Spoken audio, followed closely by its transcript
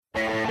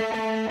How's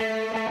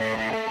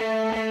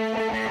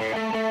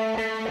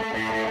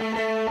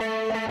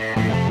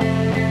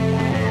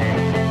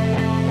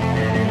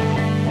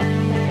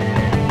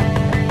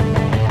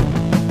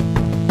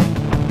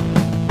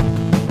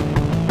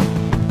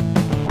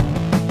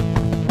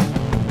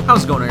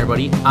it going,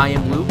 everybody? I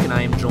am Luke, and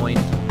I am joined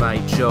by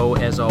Joe,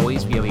 as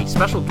always. We have a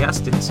special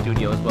guest in the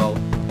studio as well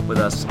with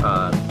us.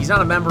 He's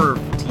not a member of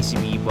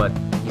TCB, but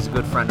he's a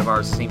good friend of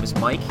ours. His name is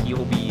Mike. He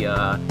will be,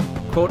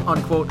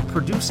 quote-unquote,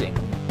 producing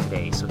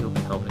today, so he'll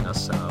be helping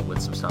us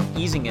with some stuff,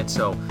 easing it,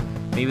 so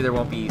maybe there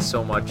won't be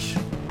so much...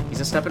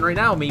 He's a step in right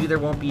now. Maybe there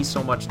won't be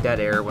so much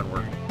dead air when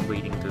we're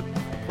waiting to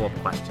pull up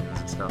questions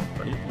and stuff.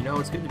 But you know,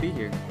 it's good to be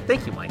here.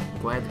 Thank you, Mike.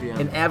 Glad to be on.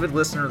 An avid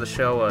listener of the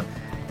show, a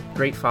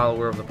great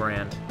follower of the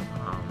brand.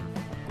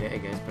 Yeah, you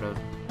guys put out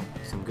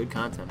some good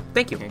content.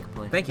 Thank you. Can't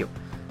complain. Thank you.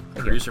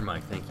 Producer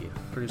Mike, thank you.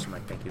 Producer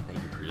Mike, thank you.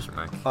 Thank you, Producer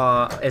Mike.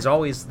 As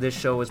always, this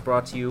show is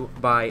brought to you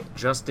by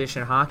Just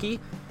Dishin' Hockey.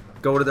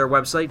 Go to their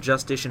website,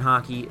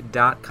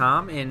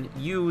 justdishinhockey.com, and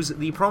use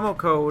the promo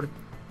code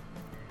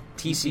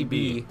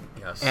TCB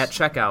at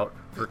checkout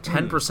for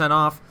 10%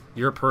 off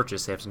your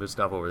purchase. They have some good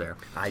stuff over there.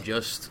 I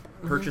just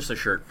purchased a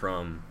shirt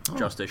from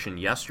Just Dishin'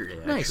 yesterday,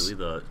 actually.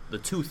 Nice. The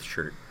tooth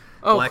shirt.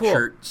 Oh, Black cool.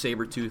 shirt,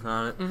 saber tooth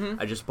on it.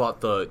 I just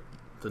bought the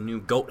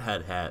new goat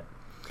head hat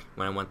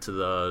when I went to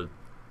the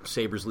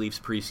Sabres-Leafs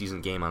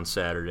preseason game on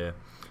Saturday.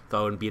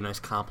 Thought it would be a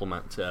nice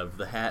compliment to have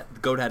the hat, the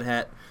goat head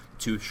hat,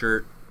 tooth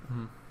shirt,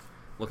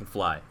 looking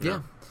fly. Yeah.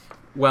 know?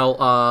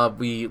 Well,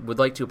 we would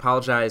like to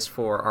apologize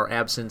for our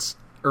absence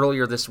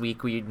earlier this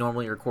week. We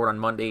normally record on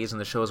Mondays, and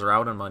the shows are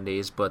out on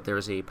Mondays, but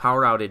there's a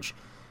power outage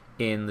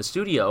in the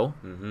studio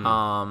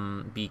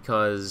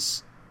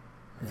because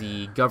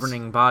the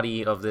governing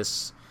body of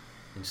this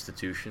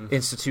institution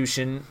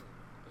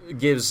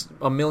gives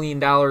 $1 million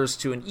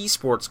to an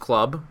esports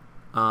club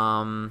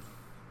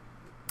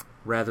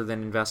rather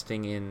than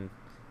investing in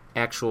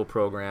actual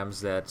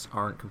programs that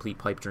aren't complete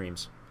pipe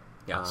dreams.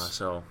 Yes.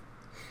 But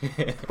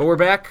we're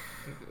back.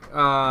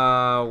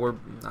 How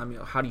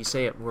do you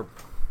say it?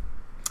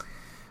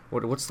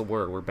 What's the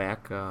word? We're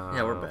back.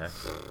 Yeah, we're back.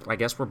 I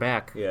guess we're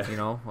back. Yeah. You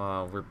know,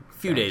 we're A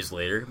few days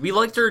later. We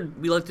like to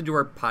do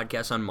our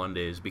podcast on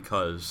Mondays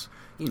because,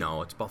 you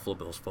know, it's Buffalo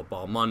Bills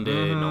football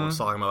Monday. No one's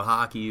talking about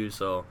hockey,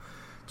 so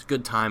it's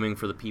good timing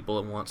for the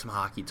people that want some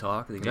hockey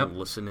talk. They can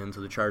listen into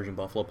the Charging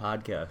Buffalo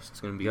podcast.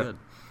 It's going to be good.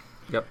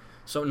 Yep.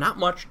 So not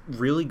much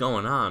really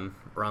going on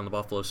around the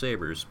Buffalo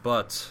Sabres,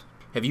 but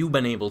have you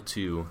been able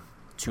to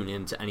tune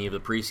into any of the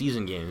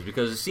preseason games?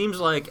 Because it seems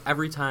like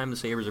every time the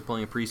Sabres are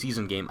playing a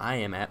preseason game, I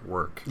am at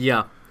work.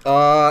 Yeah.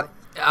 I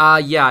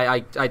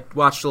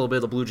watched a little bit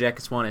of the Blue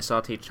Jackets one. I saw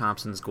Tate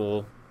Thompson's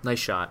goal. Nice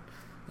shot.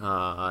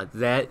 I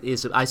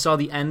saw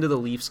the end of the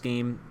Leafs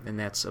game, and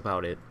that's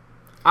about it.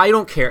 I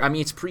don't care. I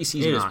mean, it's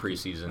preseason. It is hockey.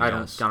 preseason. I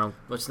yes. don't.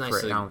 But it's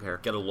nice I don't care.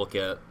 Get a look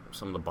at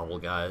some of the bubble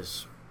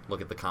guys.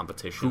 Look at the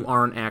competition. Who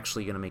aren't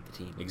actually going to make the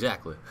team.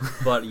 Exactly.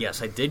 But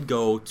yes, I did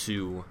go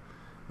to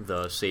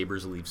the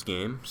Sabres-Leafs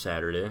game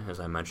Saturday, as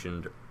I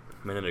mentioned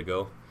a minute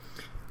ago.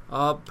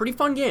 Pretty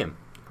fun game.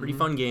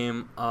 Fun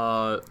game.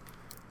 The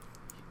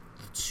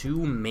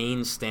two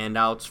main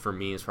standouts for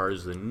me as far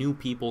as the new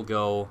people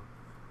go,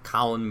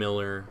 Colin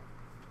Miller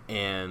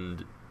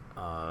and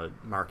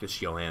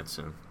Marcus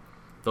Johansson.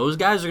 Those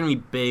guys are going to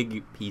be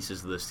big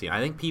pieces of this team.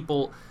 I think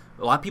a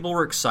lot of people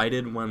were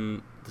excited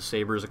when the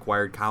Sabres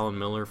acquired Colin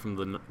Miller from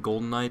the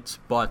Golden Knights,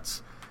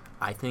 but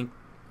I think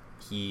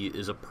he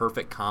is a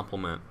perfect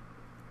complement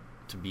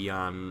to be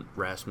on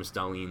Rasmus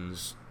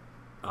Dahlin's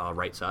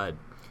right side.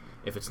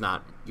 If it's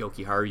not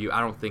Jokiharju, I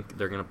don't think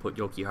they're going to put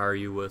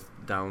Jokiharju with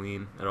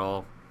Dahlin at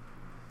all.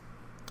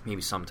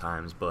 Maybe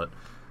sometimes, but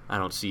I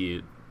don't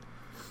see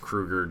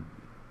Kruger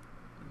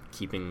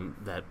keeping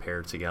that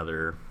pair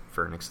together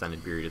for an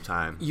extended period of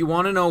time. You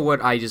want to know what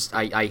I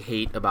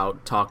hate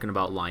about talking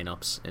about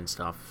lineups and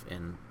stuff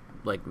and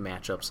like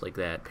matchups like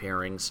that,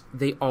 pairings?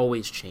 They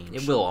always change.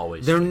 It will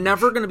always They're change.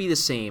 never going to be the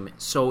same.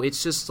 So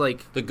it's just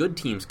like... The good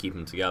teams keep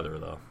them together,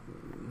 though,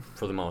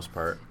 for the most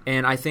part.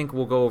 And I think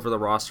we'll go over the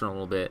roster in a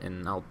little bit,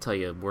 and I'll tell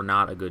you, we're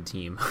not a good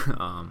team.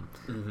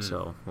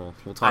 So we'll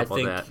talk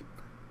about that.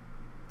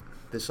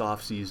 This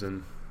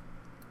offseason,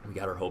 we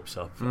got our hopes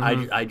up.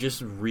 I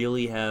just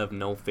really have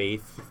no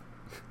faith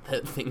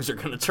that things are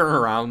going to turn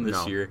around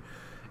this year.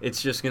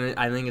 It's just going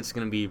to... I think it's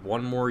going to be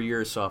one more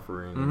year of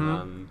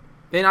suffering.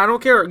 And I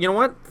don't care. You know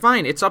what?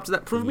 Fine. It's up to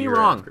that. Prove me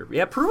wrong. After.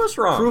 Yeah, prove us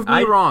wrong. Prove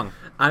me wrong.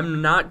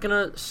 I'm not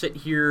going to sit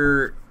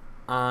here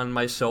on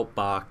my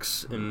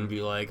soapbox and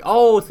be like,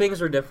 oh,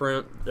 things are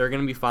different. They're going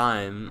to be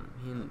fine.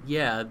 I mean,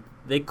 yeah,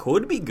 they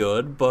could be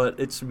good, but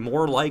it's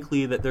more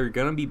likely that they're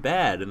going to be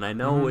bad. And I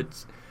know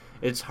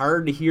it's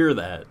hard to hear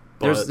that.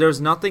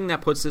 There's nothing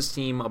that puts this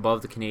team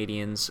above the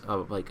Canadians,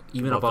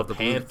 even above the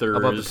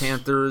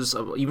Panthers,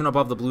 even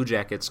above the Blue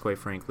Jackets, quite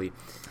frankly.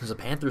 Because the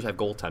Panthers have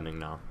goaltending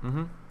now.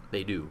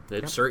 They do.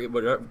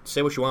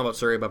 Say what you want about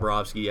Sergei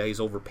Bobrovsky. Yeah,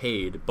 he's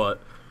overpaid,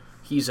 but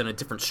he's in a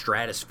different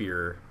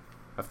stratosphere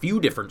a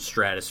few different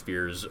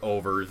stratospheres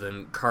over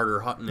than Carter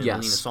Hutton and Yes.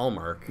 Linus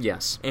Ullmark.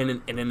 Yes.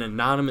 And in an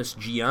anonymous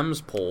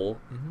GM's poll,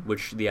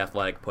 which The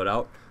Athletic put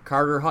out,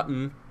 Carter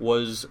Hutton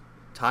was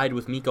tied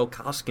with Mikko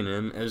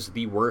Koskinen as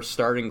the worst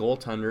starting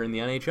goaltender in the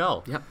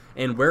NHL. Yep.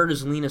 And where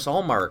does Linus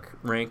Ullmark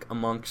rank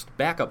amongst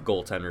backup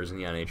goaltenders in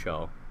the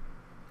NHL?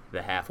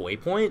 The halfway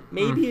point,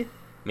 maybe?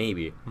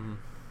 Maybe.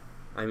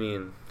 I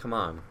mean, come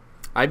on.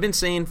 I've been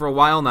saying for a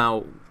while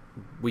now,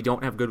 we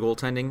don't have good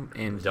goaltending,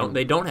 and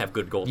They don't have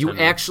good goaltending. you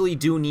actually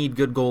do need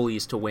good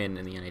goalies to win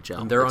in the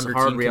NHL. And they're It's a under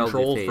hard team reality to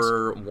control face.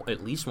 for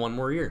at least one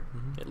more year.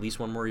 At least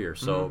one more year.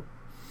 So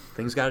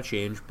things got to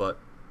change, but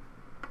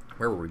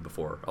where were we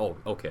before? Oh,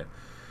 okay.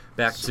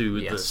 Back to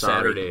Yeah, the sorry.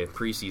 Saturday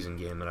preseason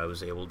game that I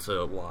was able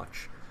to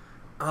watch.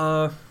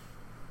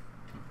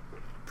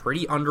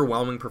 Pretty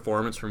underwhelming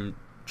performance from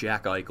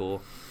Jack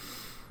Eichel,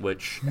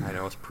 which I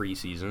know it's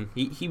preseason.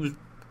 He was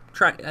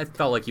trying. I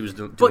felt like he was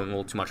doing a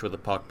little too much with the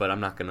puck, but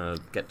I'm not gonna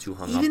get too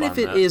hung up on Even that.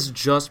 if it is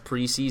just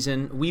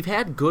preseason, we've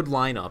had good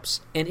lineups,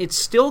 and it's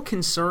still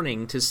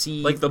concerning to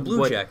see like the Blue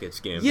what- Jackets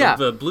game. Yeah.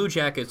 The Blue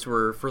Jackets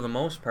were, for the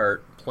most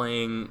part,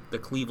 playing the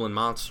Cleveland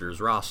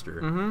Monsters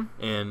roster,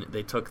 and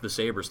they took the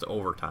Sabres to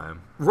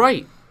overtime.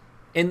 Right.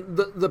 And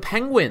the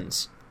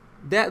Penguins,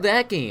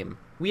 that game,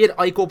 we had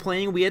Eichel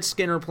playing, we had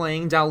Skinner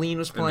playing, Dahlin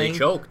was playing,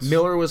 choked.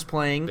 Miller was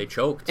playing, They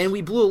choked. and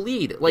we blew a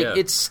lead. Like, Yeah.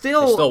 it's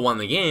still... They still won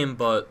the game,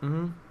 but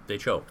they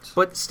choked.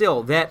 But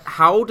still,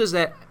 how does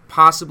that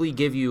possibly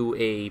give you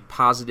a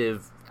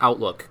positive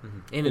outlook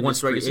And it once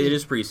is, regular it season?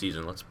 is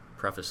preseason. Let's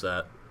preface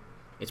that.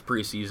 It's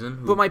preseason.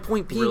 Who But my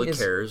point being really is,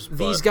 cares,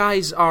 these but-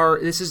 guys are.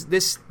 This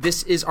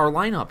is our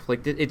lineup.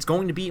 Like, it's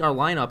going to be our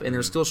lineup, and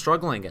they're still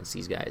struggling against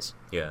these guys.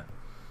 Yeah.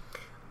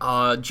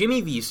 Jimmy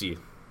Vesey.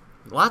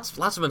 Lots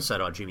have been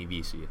said about Jimmy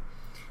Vesey.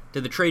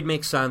 Did the trade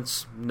make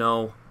sense?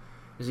 No.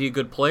 Is he a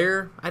good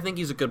player? I think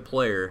he's a good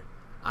player.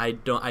 I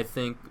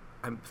think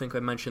I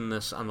mentioned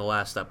this on the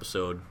last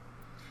episode.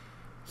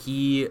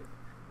 The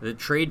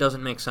trade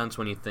doesn't make sense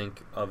when you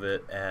think of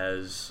it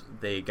as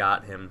they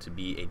got him to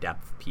be a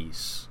depth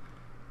piece.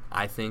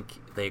 I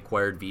think they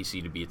acquired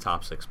Vesey to be a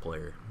top 6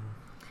 player.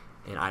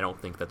 And I don't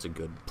think that's a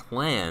good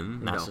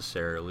plan No.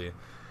 necessarily.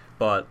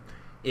 But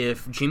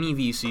if Jimmy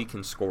Vesey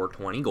can score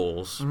 20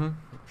 goals,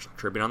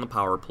 contribute on the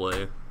power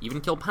play,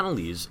 even kill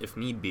penalties if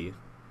need be,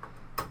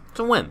 it's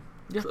a win.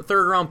 Yeah. A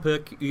third-round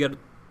pick, you get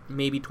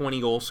maybe 20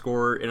 goal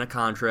scorer in a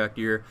contract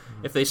year.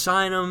 If they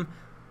sign him,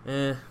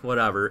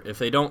 whatever. If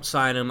they don't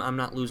sign him, I'm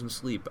not losing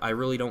sleep. I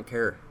really don't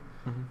care.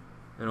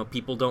 You know,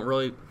 people don't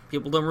really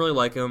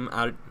like him.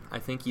 I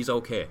think he's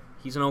okay.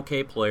 He's an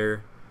okay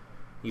player.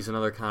 He's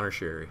another Connor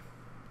Sherry.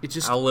 It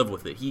just I'll live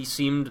with it. He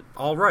seemed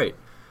all right.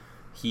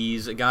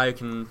 He's a guy who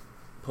can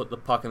put the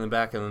puck in the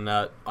back of the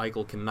net.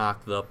 Eichel can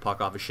knock the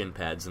puck off his shin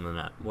pads in the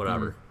net.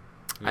 Whatever.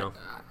 You know?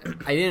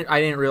 I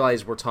didn't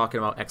realize we're talking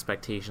about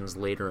expectations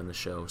later in the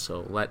show.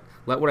 So let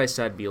what I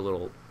said be a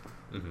little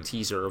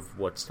teaser of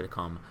what's to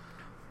come.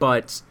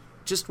 But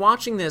just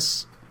watching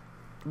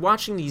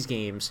these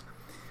games,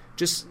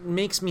 just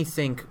makes me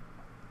think,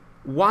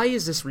 why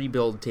is this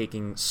rebuild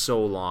taking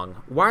so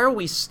long? Why are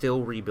we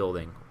still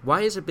rebuilding?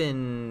 Why has it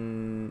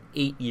been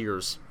 8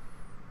 years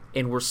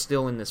and we're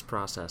still in this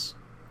process?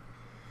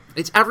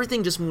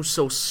 Everything just moves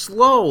so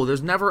slow.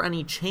 There's never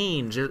any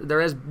change.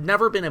 There has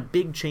never been a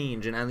big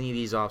change in any of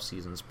these off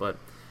seasons, but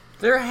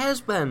There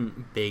has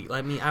been big.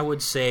 I mean, I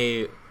would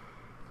say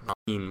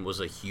was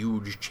a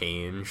huge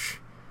change.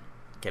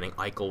 Getting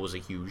Eichel was a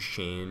huge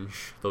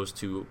change. Those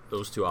two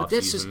off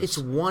that's seasons. just it's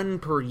one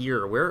per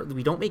year.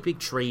 We don't make big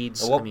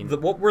trades. Well, I mean,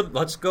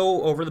 let's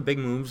go over the big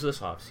moves this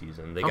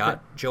offseason. They Okay.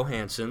 got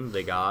Johansson,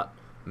 they got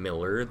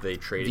Miller, they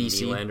traded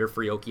VC. Nylander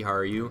for Yoki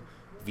Haru.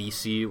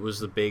 VC was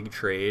the big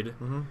trade.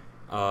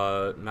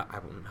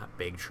 Not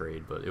big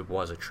trade, but it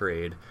was a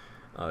trade.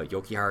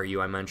 Yoki Haru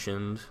I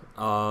mentioned.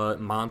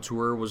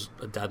 Montour was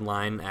a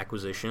deadline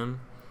acquisition,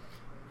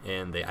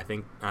 and I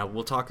think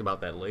we'll talk about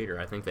that later.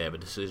 I think they have a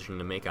decision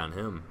to make on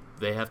him.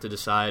 They have to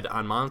decide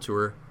on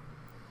Montour.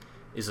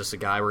 Is this a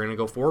guy we're going to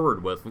go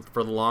forward with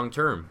for the long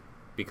term?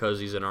 Because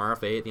he's an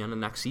RFA at the end of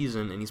next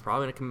season, and he's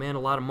probably going to command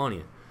a lot of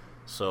money.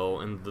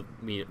 So,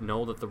 we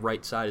know that the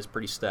right side is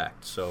pretty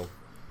stacked. So,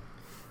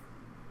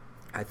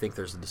 I think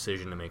there's a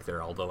decision to make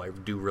there. Although I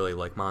do really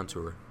like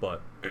Montour,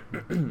 but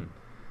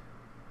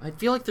I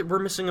feel like that we're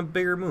missing a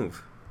bigger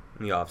move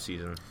in the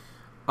offseason.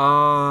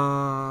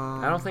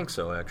 I don't think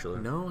so,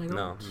 actually. No, I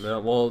don't. No.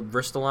 Well,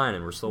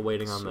 Ristolainen, we're still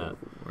waiting on that.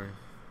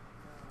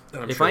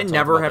 I'm If sure I we'll talk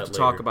never about have that to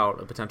talk later.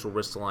 about a potential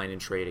Ristolainen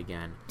trade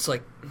again, It's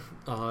like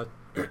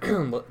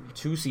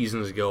 2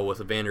 seasons ago with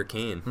Evander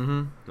Kane.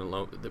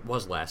 Mm-hmm. It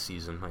was last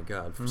season. My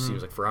God, it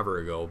seems like forever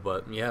ago.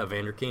 But yeah,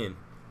 Evander Kane.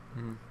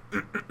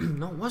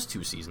 No, it was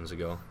 2 seasons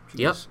ago. Jeez.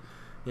 Yep.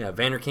 Yeah,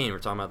 Evander Kane. We're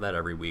talking about that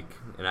every week,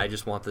 and I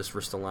just want this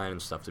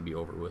Ristolainen stuff to be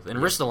over with. And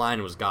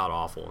Ristolainen was god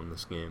awful in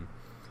this game.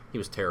 He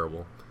was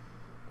terrible,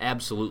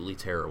 absolutely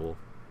terrible.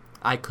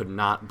 I could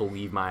not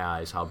believe my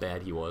eyes how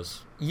bad he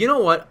was. you know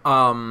what?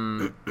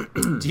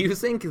 Do you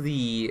think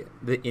the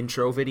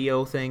intro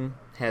video thing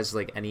has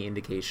like any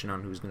indication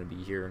on who's going to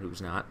be here and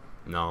who's not?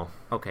 No,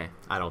 Okay.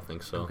 I don't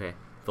think so. Okay.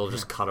 They'll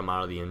just cut him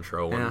out of the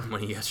intro when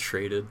he gets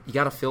traded. You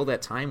got to fill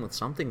that time with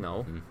something,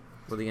 though.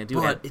 What are they going to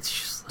do? But it's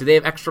just... Do they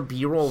have extra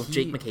B-roll with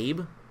Jake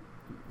McCabe?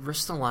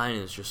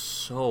 Ristolainen is just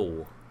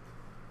so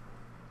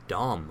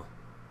dumb.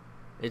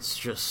 It's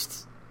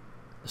just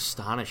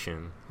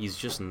astonishing. He's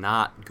just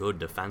not good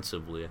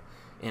defensively.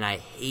 And I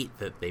hate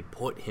that they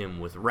put him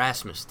with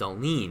Rasmus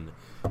Dahlin.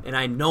 And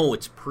I know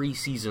it's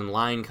preseason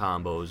line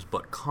combos,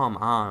 but come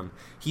on.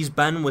 He's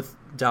been with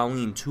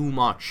Dahlin too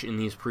much in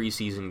these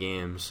preseason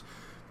games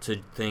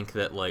to think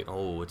that, like,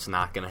 oh, it's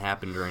not going to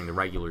happen during the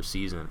regular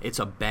season. It's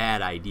a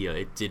bad idea.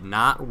 It did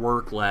not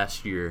work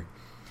last year.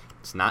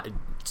 It's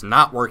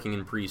not working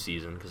in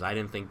preseason because I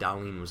didn't think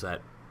Dahlin was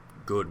that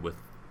good with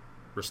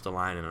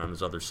Ristolainen on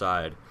his other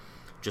side.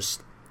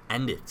 Just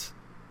end it.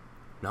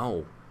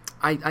 No.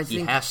 I He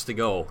think has to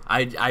go.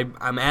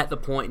 I'm at the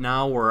point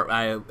now where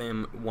I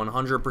am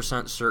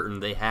 100%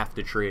 certain they have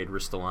to trade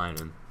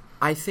Ristolainen.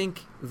 I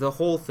think the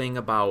whole thing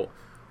about,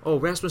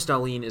 Rasmus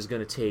Dahlin is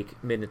going to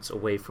take minutes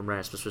away from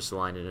Rasmus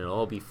Ristolainen and it'll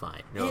all be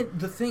fine. No. And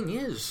the thing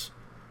is,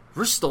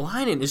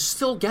 Ristolainen is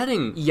still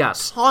getting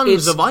Yes,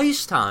 tons of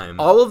ice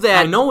time. all of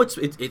that- I know it's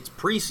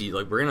preseason.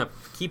 Like, we're going to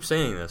keep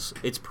saying this.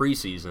 It's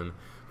preseason.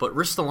 But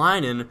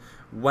Ristolainen,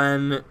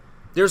 when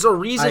There's a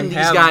reason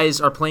these guys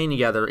are playing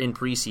together in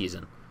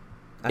preseason.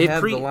 I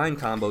have the line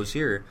combos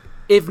here.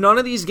 If none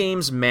of these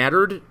games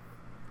mattered,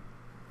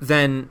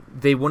 then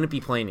they wouldn't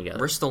be playing together.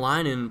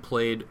 Ristolainen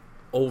played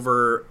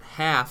over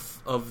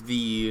half of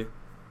the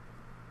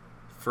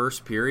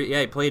first period.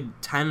 Yeah, he played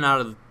 11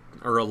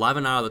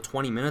 out of the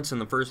 20 minutes in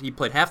the first. He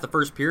played half the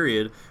first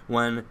period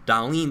when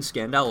Dahlin,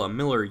 Scandella,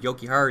 Miller,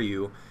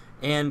 Jokiharju,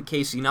 and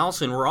Casey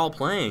Nelson were all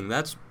playing.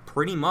 That's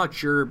pretty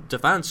much your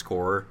defense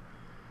core.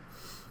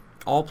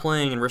 All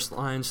playing, and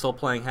Ristolainen still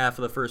playing half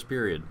of the first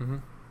period. Mm-hmm.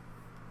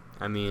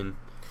 I mean,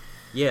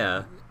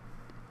 yeah,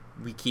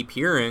 we keep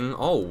hearing,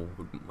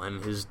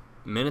 when his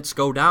minutes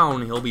go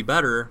down, he'll be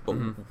better. But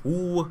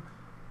who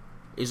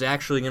is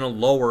actually going to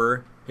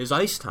lower his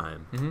ice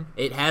time? Mm-hmm.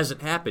 It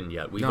hasn't happened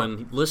yet. We've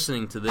been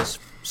listening to this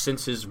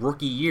since his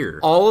rookie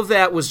year. All of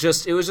that was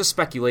just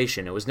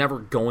speculation. It was never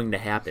going to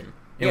happen.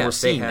 And we're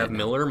Yes, they seeing have that now.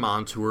 Miller,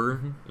 Montour,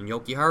 and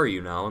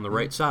Jokiharju now on the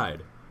right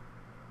side.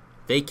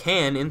 They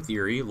can, in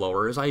theory,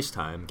 lower his ice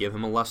time, give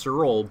him a lesser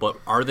role, but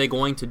are they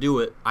going to do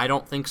it? I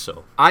don't think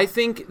so. I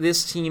think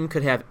this team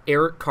could have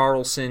Erik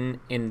Karlsson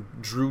and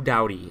Drew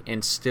Doughty,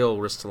 and still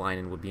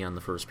Ristolainen would be on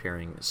the first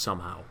pairing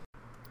somehow.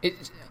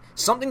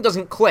 Something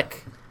doesn't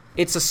click.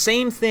 It's the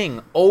same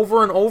thing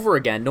over and over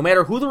again, no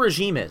matter who the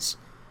regime is.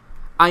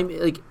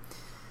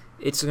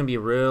 It's going to be a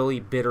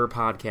really bitter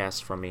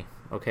podcast from me,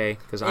 okay?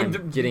 Because I'm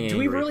getting angry. Do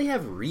we really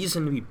have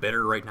reason to be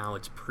bitter right now?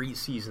 It's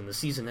preseason. The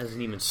season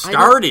hasn't even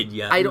started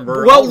yet.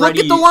 Look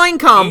at the line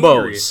combos.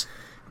 Angry.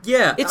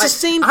 Yeah, it's the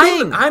same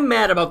thing. I'm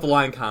mad about the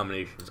line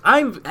combinations.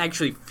 I'm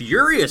actually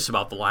furious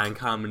about the line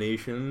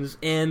combinations,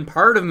 and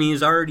part of me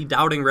is already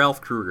doubting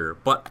Ralph Kruger,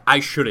 but I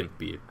shouldn't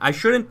be.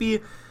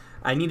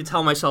 I need to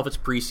tell myself it's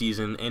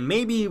preseason, and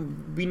maybe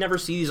we never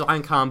see these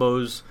line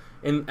combos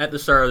at the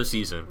start of the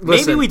season.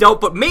 Listen, maybe we don't,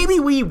 but maybe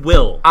we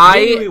will. I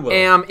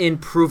am in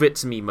prove it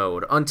to me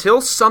mode. Until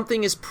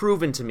something is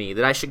proven to me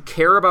that I should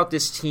care about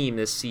this team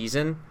this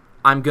season,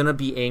 I'm going to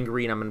be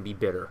angry and I'm going to be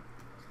bitter.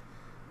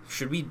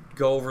 Should we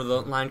go over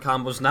the line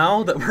combos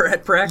now that we're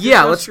at practice?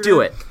 Yeah, let's do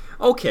it.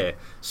 Okay,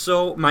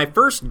 so my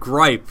first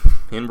gripe,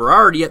 and we're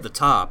already at the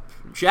top,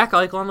 Jack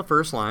Eichel on the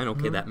first line.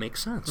 Okay, that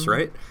makes sense,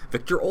 right?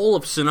 Victor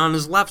Olofsson on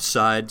his left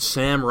side,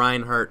 Sam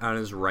Reinhart on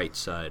his right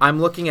side. I'm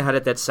looking ahead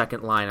at that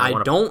second line.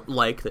 I don't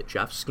like that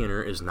Jeff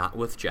Skinner is not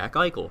with Jack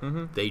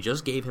Eichel. They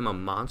just gave him a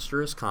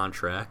monstrous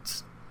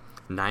contract,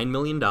 $9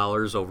 million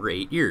over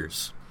 8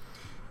 years.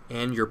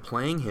 And you're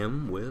playing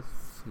him with...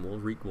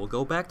 We'll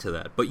go back to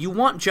that. But you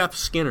want Jeff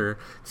Skinner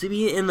to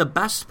be in the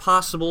best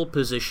possible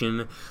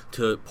position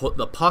to put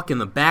the puck in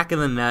the back of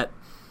the net.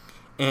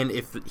 And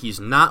if he's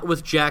not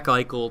with Jack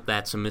Eichel,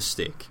 that's a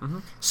mistake.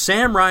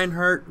 Sam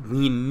Reinhart,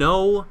 we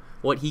know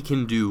what he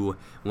can do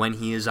when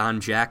he is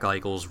on Jack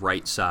Eichel's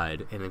right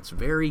side, and it's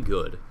very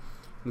good.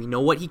 We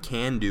know what he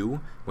can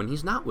do when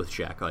he's not with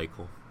Jack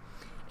Eichel,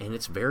 and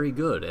it's very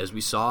good, as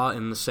we saw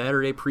in the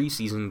Saturday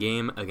preseason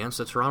game against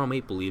the Toronto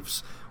Maple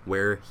Leafs,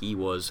 where he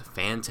was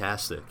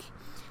fantastic.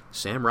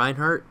 Sam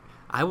Reinhart,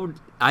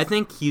 I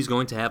think he's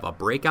going to have a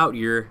breakout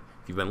year.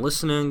 If you've been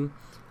listening,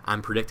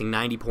 I'm predicting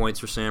 90 points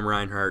for Sam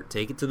Reinhart.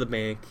 Take it to the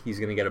bank. He's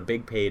going to get a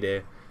big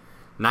payday.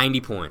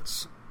 90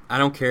 points. I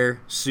don't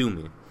care. Sue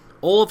me.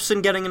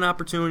 Olofsson getting an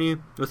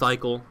opportunity with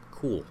Eichel.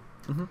 Cool.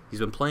 He's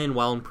been playing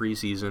well in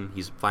preseason.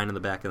 He's fine in the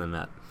back of the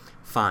net.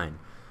 Fine.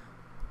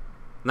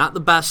 Not the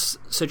best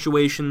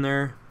situation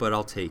there, but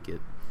I'll take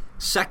it.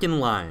 Second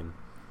line.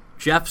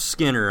 Jeff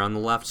Skinner on the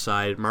left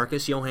side.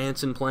 Marcus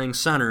Johansson playing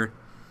center.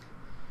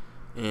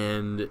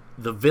 And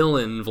the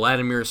villain,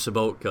 Vladimir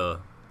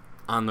Sobotka,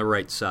 on the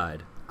right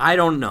side. I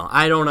don't know.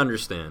 I don't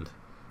understand.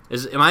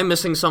 Am I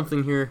missing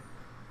something here?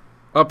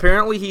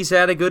 Apparently he's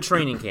had a good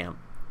training camp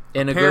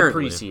and a good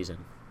preseason.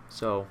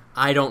 So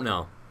I don't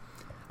know.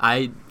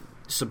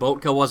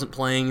 Sobotka wasn't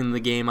playing in the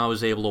game I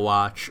was able to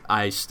watch.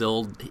 I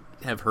still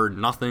have heard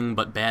nothing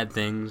but bad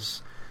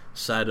things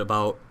said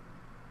about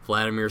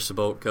Vladimir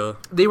Sobotka.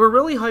 They were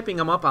really hyping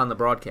him up on the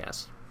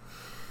broadcast.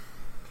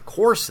 Of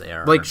course they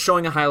are. Like,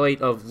 showing a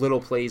highlight of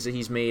little plays that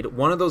he's made.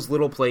 One of those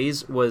little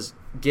plays was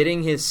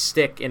getting his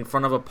stick in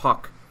front of a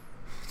puck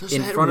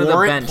in front of the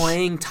bench.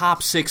 Playing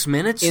top 6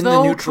 minutes, in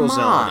though? the neutral Come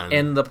zone. on.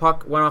 And the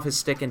puck went off his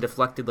stick and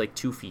deflected like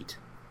 2 feet.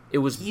 It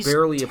was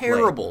barely a play. He's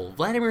terrible.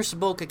 Vladimir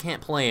Sobotka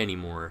can't play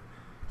anymore.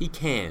 He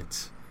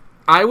can't.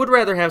 I would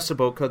rather have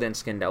Sobotka than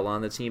Scandella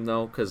on the team,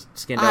 though, because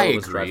Scandella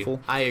was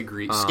dreadful. I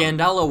agree.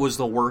 Scandella was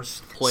the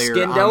worst player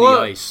on the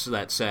ice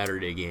that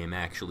Saturday game,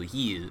 actually.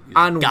 He is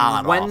on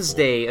god-awful.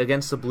 Wednesday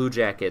against the Blue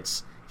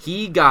Jackets,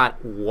 he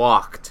got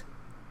walked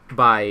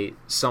by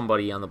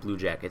somebody on the Blue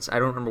Jackets. I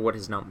don't remember what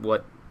his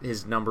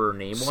number or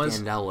name was.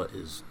 Scandella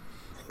is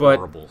But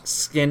horrible.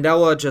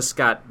 Scandella just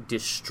got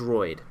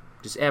destroyed.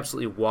 Just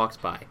absolutely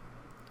walked by.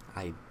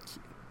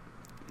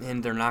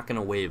 And they're not going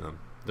to waive him.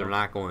 They're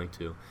not going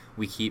to.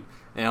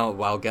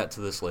 I'll get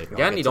to this later.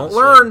 Again, you don't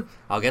learn.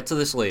 I'll get to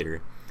this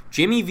later.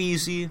 Jimmy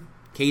Vesey,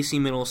 Casey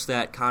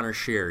Middlestat, Connor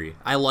Sherry.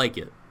 I like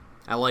it.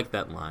 I like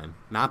that line.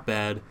 Not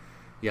bad.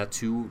 You got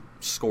 2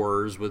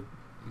 scorers with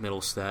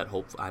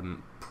Middlestat.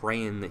 I'm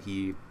praying that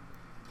he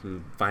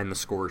can find the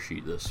score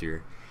sheet this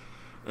year.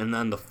 And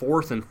then the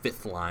 4th and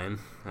 5th line,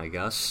 I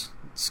guess.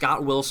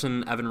 Scott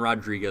Wilson, Evan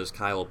Rodriguez,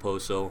 Kyle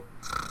Oposo.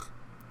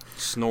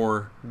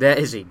 Snore. That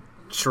is a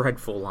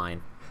dreadful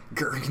line.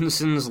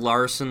 Gergensons,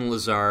 Larson,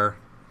 Lazar,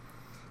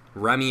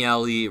 Remy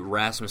Ellie,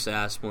 Rasmus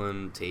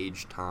Asplund,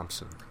 Tage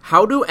Thompson.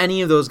 How do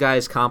any of those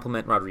guys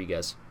compliment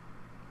Rodriguez?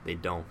 They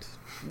don't.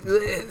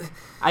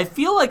 I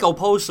feel like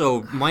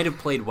Oposo might have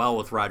played well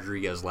with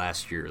Rodriguez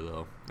last year,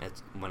 though,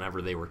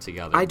 whenever they were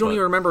together. I don't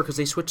even remember because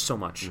they switched so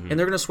much. And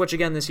they're going to switch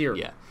again this year.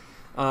 Yeah.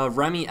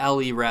 Remy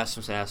Ellie,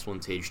 Rasmus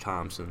Asplund, Tage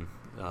Thompson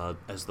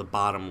as the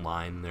bottom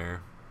line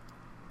there.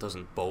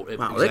 Doesn't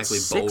exactly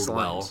bode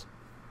well,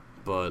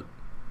 but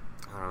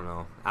I don't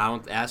know.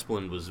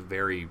 Asplund was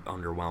very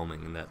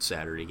underwhelming in that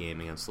Saturday game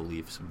against the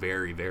Leafs.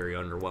 Very, very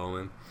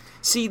underwhelming.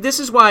 See,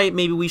 this is why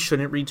maybe we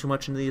shouldn't read too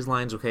much into these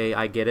lines. Okay,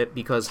 I get it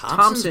because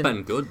Thompson's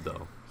been good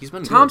though. He's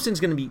been Thompson's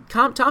going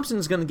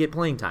to get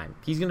playing time.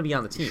 He's going to be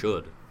on the team.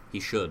 He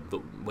should.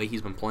 The way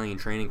he's been playing in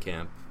training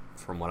camp,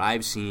 from what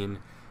I've seen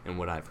and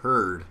what I've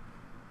heard,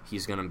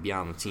 he's going to be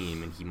on the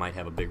team and he might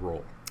have a big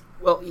role.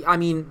 Well, I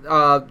mean,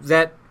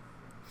 that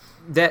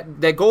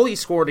goal he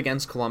scored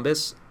against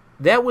Columbus,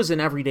 that was an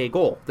everyday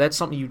goal. That's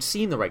something you'd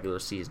see in the regular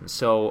season.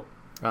 So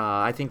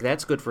I think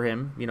that's good for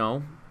him. You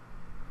know,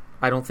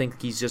 I don't think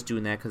he's just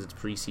doing that because it's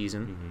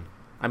preseason. Mm-hmm.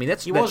 I mean,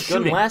 he was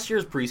good in last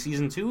year's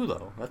preseason too,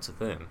 though. That's the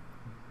thing.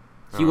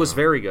 He was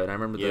very good. I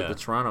remember the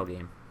Toronto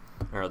game.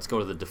 All right, let's go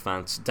to the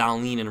defense.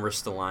 Dahlin and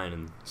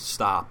Ristolainen.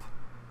 Stop.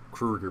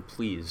 Kruger,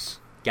 please.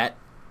 Get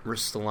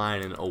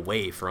Ristolainen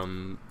away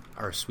from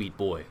our sweet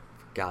boy,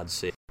 for God's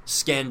sake.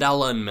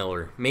 Scandella and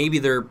Miller. Maybe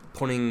they're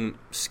putting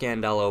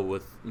Scandella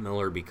with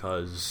Miller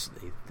because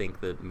they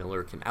think that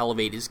Miller can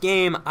elevate his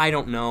game. I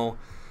don't know,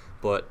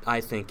 but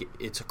I think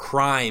it's a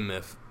crime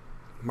if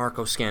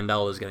Marco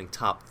Scandella is getting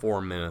top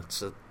 4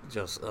 minutes. Oh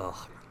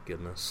my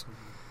goodness.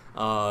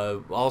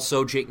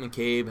 Also, Jake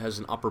McCabe has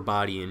an upper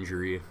body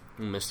injury.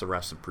 He'll miss the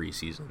rest of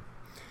preseason.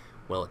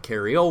 Will it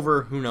carry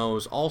over? Who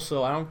knows?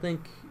 Also, I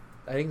think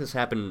this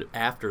happened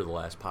after the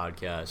last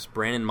podcast.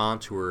 Brandon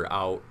Montour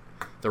out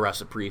the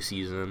rest of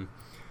preseason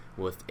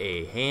with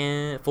a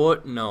hand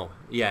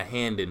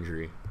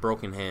injury.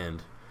 Broken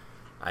hand,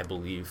 I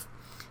believe.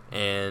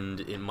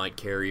 And it might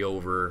carry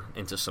over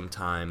into some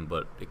time,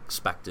 but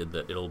expected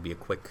that it'll be a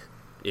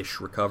quick-ish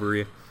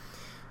recovery.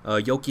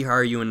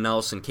 Jokiharju and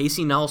Nelson.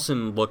 Casey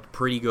Nelson looked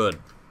pretty good.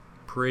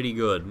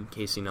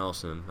 Casey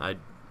Nelson.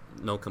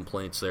 No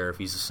complaints there. If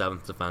he's the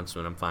 7th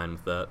defenseman, I'm fine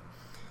with that.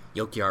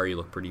 Jokiharju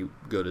looked pretty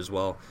good as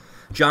well.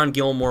 John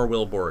Gilmore,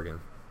 Will Borgen.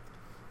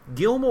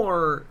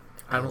 Gilmore,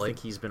 I don't think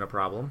he's been a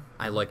problem.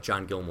 I like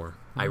John Gilmore.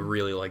 Mm-hmm. I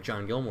really like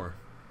John Gilmore.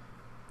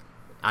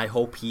 I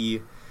hope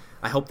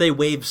they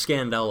waive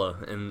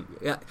Scandella. And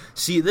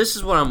see, this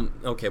is what I'm...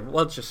 Okay,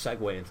 let's just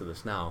segue into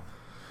this now.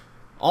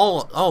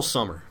 All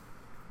summer,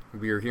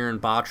 we were hearing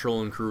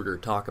Bottrill and Kruger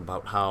talk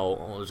about how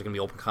there's going to be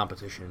open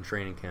competition in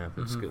training camp.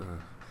 It's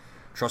gonna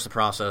trust the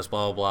process,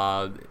 blah,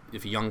 blah, blah.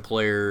 If a young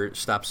player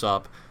steps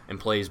up and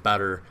plays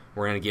better,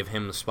 we're going to give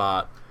him the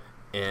spot,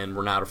 and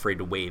we're not afraid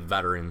to waive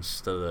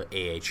veterans to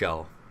the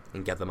AHL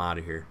and get them out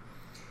of here.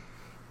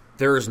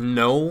 There is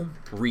no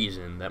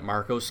reason that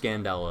Marco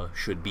Scandella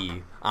should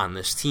be on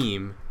this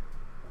team.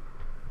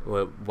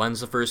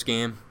 When's the first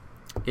game?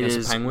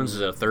 The Penguins?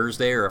 Is it a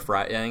Thursday or a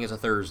Friday? I think it's a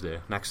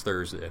Thursday. Next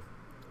Thursday.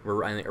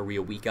 Are we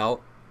a week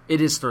out?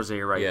 It is Thursday,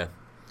 you're right. Yeah.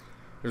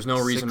 There's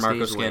no reason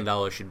Marco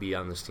Scandella should be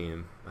on this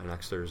team by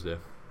next Thursday.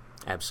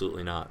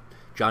 Absolutely not.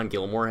 John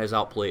Gilmore has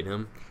outplayed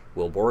him.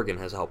 Will Borgen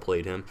has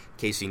outplayed him.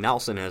 Casey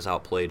Nelson has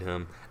outplayed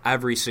him.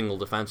 Every single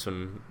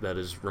defenseman that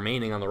is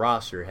remaining on the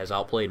roster has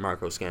outplayed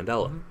Marco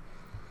Scandella. Mm-hmm.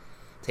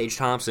 Tage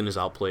Thompson has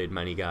outplayed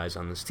many guys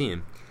on this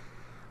team.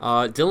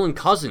 Dylan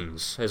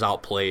Cousins has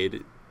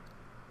outplayed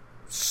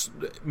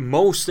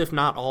most, if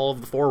not all,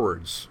 of the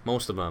forwards,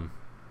 most of them.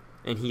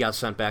 And he got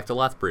sent back to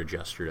Lethbridge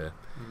yesterday.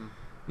 Mm-hmm.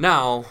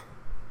 Now,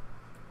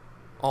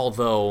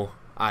 although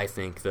I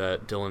think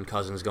that Dylan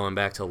Cousins going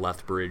back to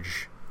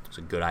Lethbridge is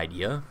a good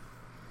idea,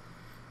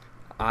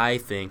 I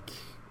think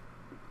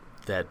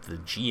that the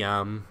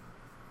GM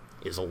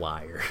is a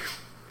liar.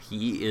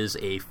 He is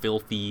a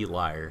filthy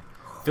liar.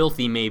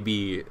 Filthy may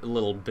be a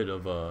little bit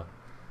of a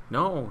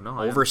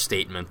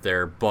overstatement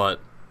there,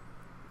 but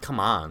come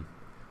on.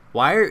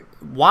 Why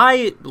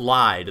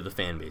lie to the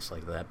fan base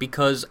like that?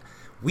 Because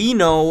we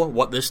know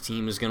what this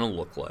team is going to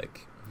look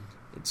like.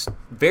 It's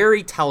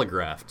very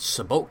telegraphed.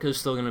 Sobotka's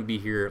still going to be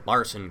here.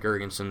 Larson,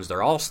 Girgensons,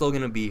 they're all still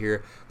going to be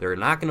here. They're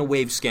not going to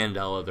waive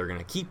Scandella. They're going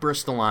to keep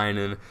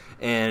Ristolainen,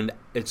 and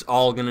it's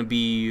all going to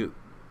be,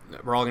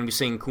 we're all going to be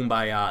singing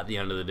Kumbaya at the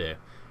end of the day.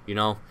 You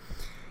know?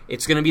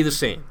 It's going to be the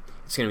same.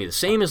 It's going to be the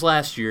same as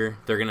last year.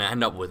 They're going to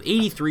end up with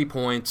 83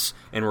 points,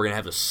 and we're going to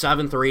have the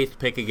 7th or 8th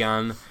pick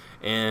again,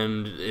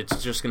 and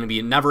it's just going to be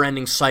a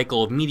never-ending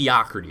cycle of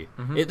mediocrity.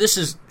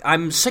 Mm-hmm.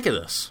 I'm sick of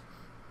this.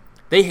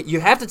 You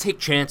have to take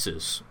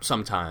chances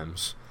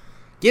sometimes.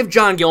 Give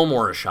John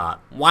Gilmore a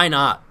shot. Why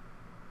not?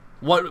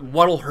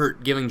 What'll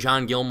hurt giving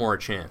John Gilmore a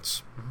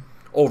chance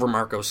over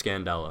Marco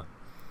Scandella?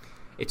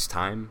 It's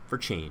time for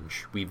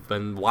change. We've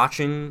been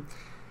watching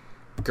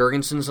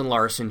Girgensons and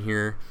Larson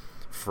here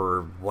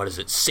for,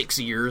 6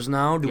 years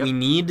now? Do we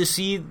need to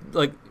see,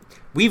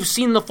 we've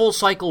seen the full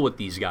cycle with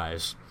these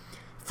guys.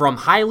 From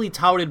highly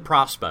touted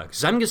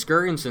prospects. Zemgus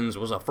Girgensons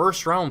was a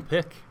first-round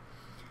pick.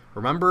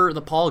 Remember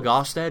the Paul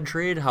Gaustad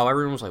trade? How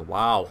everyone was like,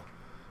 wow,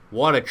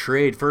 what a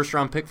trade.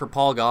 First-round pick for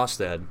Paul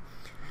Gaustad.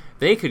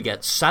 They could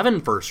get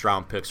 7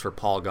 first-round picks for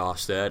Paul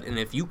Gaustad, and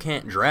if you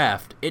can't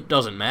draft, it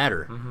doesn't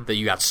matter that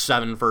you got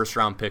 7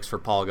 first-round picks for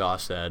Paul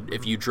Gaustad.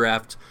 If you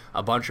draft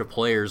a bunch of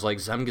players like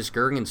Zemgus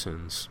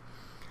Girgensons.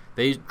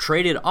 They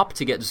traded up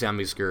to get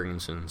Zemgus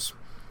Girgensons.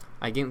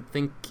 I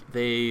think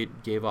they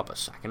gave up a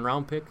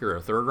 2nd-round pick or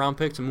a 3rd-round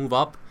pick to move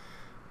up,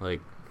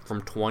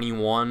 from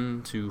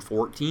 21 to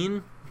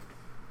 14.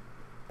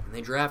 And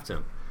they draft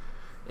him.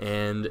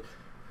 And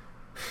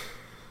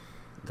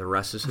the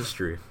rest is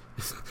history.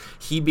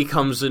 He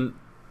becomes a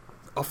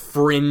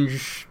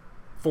fringe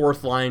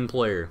 4th-line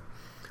player.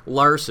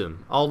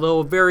 Larson, although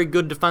a very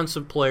good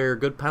defensive player,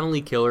 good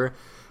penalty killer,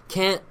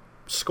 can't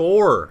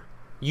score.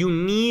 You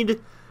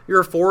need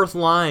your 4th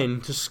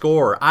line to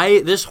score.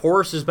 This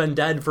horse has been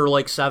dead for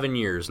 7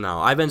 years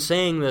now. I've been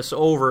saying this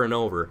over and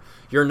over.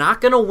 You're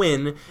not going to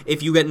win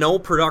if you get no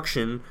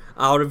production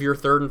out of your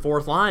 3rd and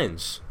 4th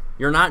lines.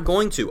 You're not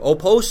going to.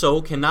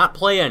 Oposo cannot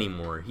play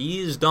anymore. He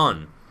is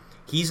done.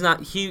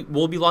 He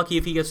will be lucky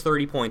if he gets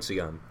 30 points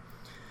again.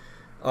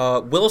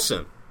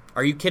 Wilson,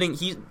 are you kidding?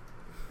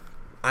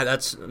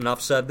 That's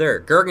enough said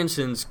there.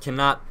 Girgensons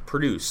cannot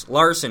produce.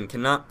 Larson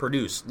cannot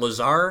produce.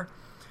 Lazar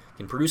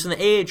can produce in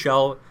the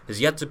AHL,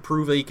 has yet to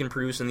prove that he can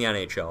produce in the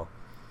NHL.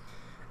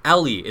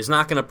 Ellie is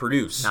not going to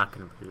produce.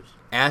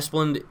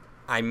 Asplund,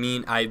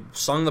 I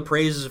sung the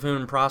praises of him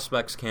in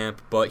prospects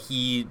camp, but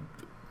he,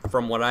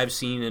 from what I've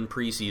seen in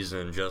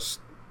preseason, just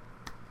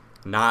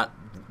not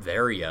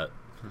there yet.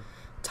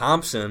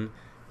 Thompson,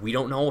 we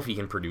don't know if he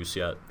can produce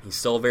yet. He's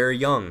still very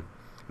young.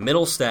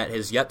 Middlestat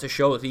has yet to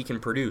show that he can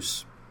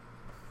produce.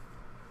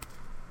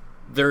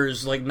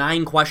 There's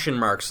 9 question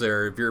marks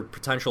there of your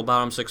potential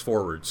bottom 6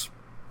 forwards.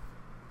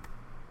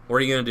 What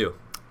are you going to do?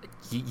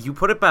 You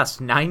put it best.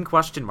 9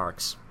 question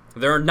marks.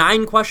 There are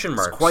 9 question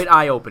marks. It's quite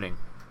eye-opening.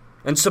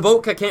 And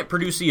Sobotka can't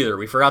produce either.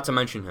 We forgot to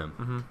mention him.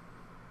 Mm-hmm.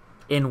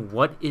 And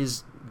what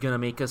is going to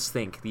make us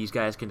think these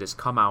guys can just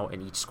come out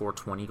and each score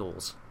 20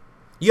 goals?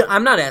 Yeah,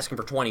 I'm not asking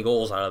for 20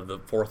 goals out of the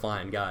 4th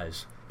line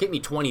guys. Get me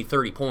 20,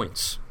 30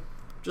 points.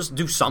 Just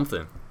do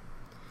something.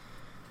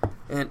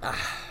 And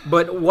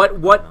But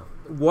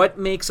what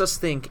makes us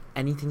think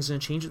anything's going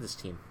to change with this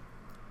team?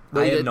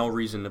 I have no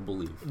reason to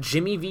believe.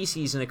 Jimmy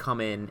Vesey's going to come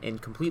in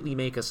and completely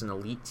make us an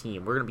elite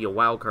team. We're going to be a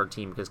wild card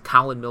team because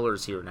Colin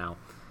Miller's here now.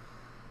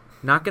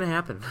 Not going to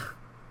happen.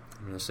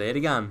 I'm going to say it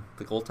again.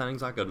 The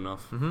goaltending's not good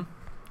enough. Mm-hmm.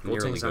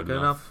 Goaltending's not good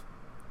enough.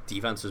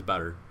 Defense is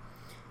better.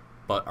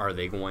 But are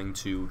they going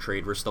to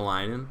trade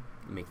Ristolainen,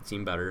 make the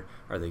team better?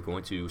 Are they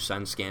going to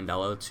send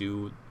Scandella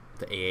to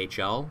the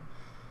AHL?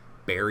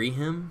 Bury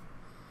him?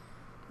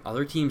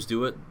 Other teams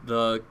do it.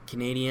 The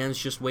Canadiens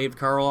just waived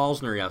Carl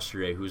Alsner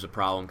yesterday, who's a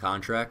problem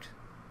contract.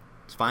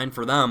 It's fine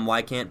for them.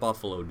 Why can't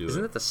Buffalo do it?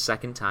 Isn't it the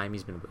 2nd time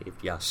he's been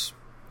waived? Yes.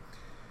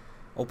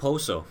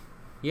 Oposo.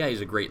 Yeah,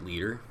 he's a great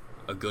leader.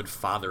 A good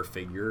father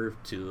figure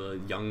to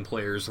the young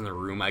players in the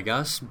room, I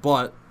guess.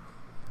 But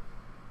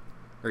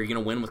are you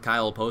going to win with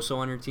Kyle Oposo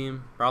on your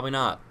team? Probably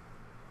not.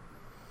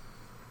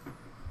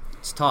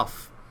 It's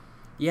tough.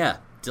 Yeah,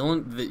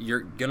 Dylan,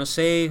 you're going to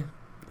say,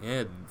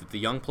 the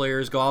young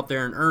players go out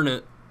there and earn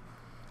it.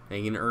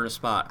 They can earn a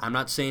spot. I'm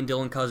not saying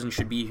Dylan Cousins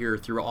should be here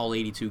through all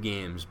 82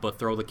 games, but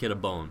throw the kid a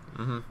bone.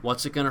 Mm-hmm.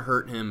 What's it going to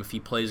hurt him if he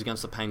plays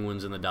against the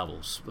Penguins and the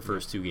Devils the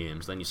first 2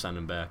 games, then you send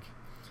him back?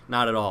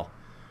 Not at all.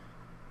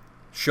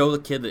 Show the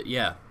kid that,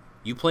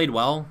 You played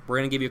well. We're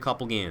going to give you a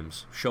couple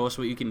games. Show us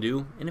what you can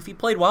do. And if you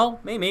played well,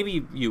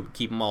 maybe you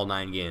keep them all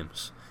 9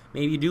 games.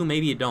 Maybe you do,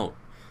 maybe you don't.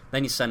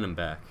 Then you send him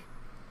back.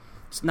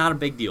 It's not a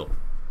big deal.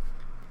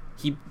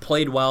 He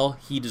played well.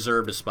 He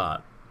deserved a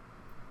spot.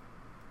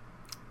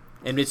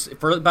 And it's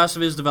for the best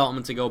of his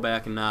development to go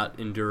back and not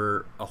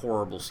endure a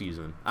horrible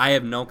season. I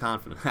have no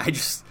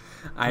confidence.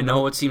 I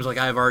know it seems like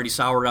I've already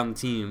soured on the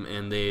team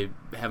and they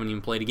haven't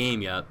even played a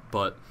game yet,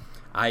 but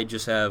I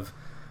just have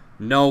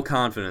no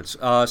confidence.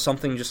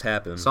 Something just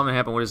happened. Something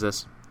happened. What is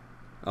this?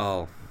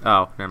 Oh,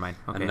 never mind.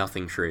 Okay. a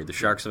nothing trade. The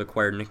Sharks have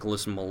acquired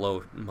Nicholas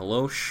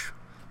Milosh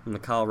from the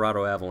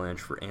Colorado Avalanche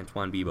for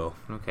Antoine Bibeau.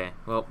 Okay.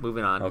 Well,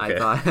 moving on. Okay. I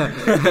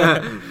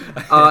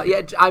thought.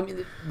 Yeah. I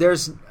mean,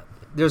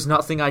 there's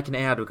nothing I can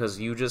add because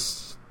you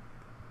just.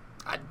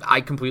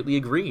 I completely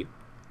agree.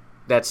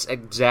 That's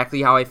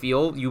exactly how I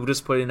feel. You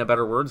just put it into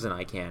better words than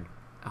I can.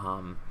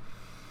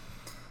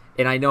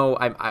 And I know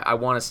I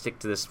want to stick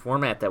to this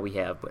format that we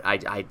have, but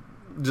I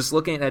just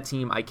looking at that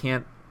team, I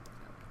can't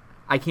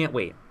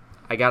wait.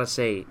 I gotta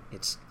say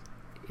it's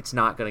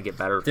not gonna get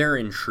better. They're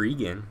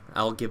intriguing.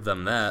 I'll give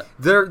them that.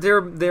 They're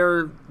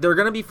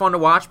gonna be fun to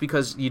watch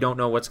because you don't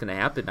know what's gonna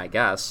happen, I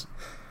guess.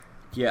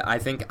 Yeah, I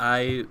think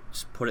I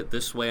put it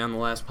this way on the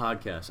last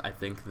podcast. I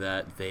think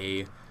that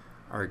they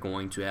are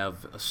going to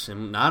have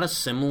not a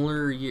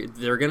similar year.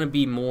 They're going to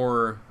be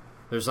more.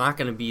 There's not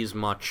going to be as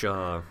much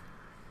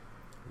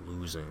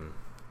losing.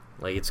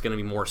 Like it's going to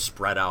be more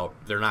spread out.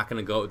 They're not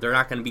going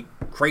to be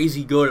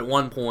crazy good at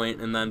one point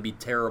and then be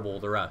terrible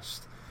the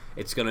rest.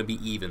 It's going to be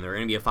even. They're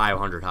going to be a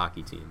 500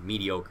 hockey team,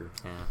 mediocre.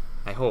 Yeah,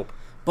 I hope.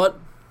 But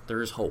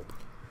there is hope.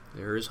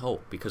 There is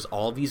hope because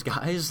all these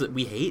guys that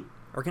we hate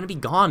are going to be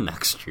gone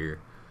next year.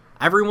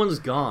 Everyone's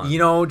gone. You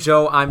know,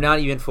 Joe, I'm not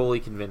even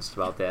fully convinced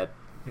about that.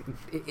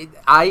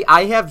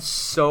 I have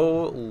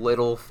so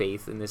little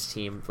faith in this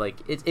team. Like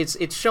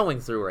it's showing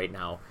through right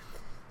now.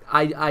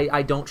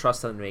 I don't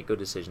trust them to make good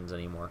decisions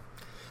anymore.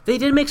 They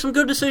did make some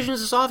good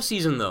decisions this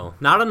offseason, though.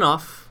 Not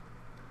enough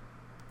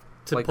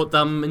to put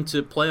them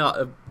into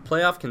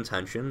playoff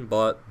contention,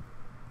 but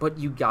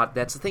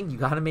that's the thing. You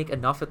got to make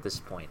enough at this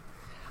point.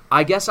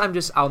 I guess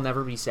I'll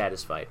never be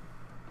satisfied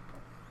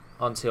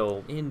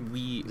until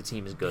the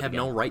team is good. Have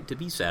again. no right to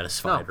be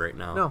satisfied right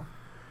now. No,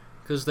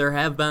 because there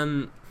have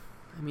been.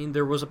 I mean,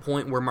 there was a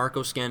point where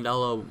Marco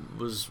Scandella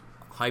was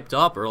hyped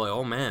up, or like,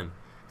 oh man,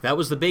 that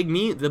was the big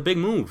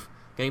move,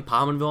 getting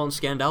Pominville and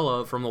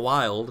Scandella from the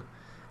Wild,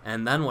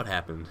 and then what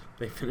happened?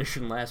 They finished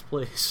in last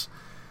place.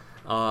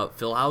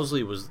 Phil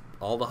Housley was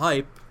all the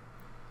hype.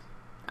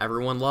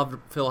 Everyone loved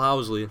Phil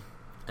Housley,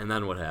 and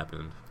then what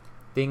happened?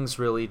 Things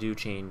really do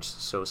change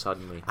so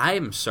suddenly. I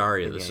am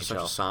sorry this is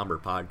such a somber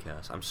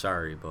podcast. I'm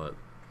sorry, but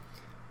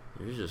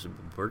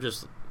we're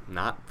just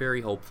not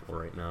very hopeful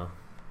right now.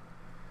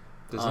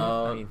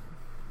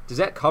 Does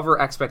that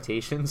cover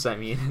expectations? I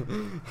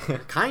mean,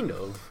 kind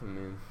of. I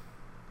mean,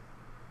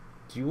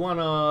 do you want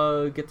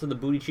to get to the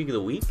booty cheek of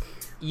the week?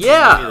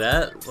 Yeah. Do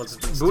that.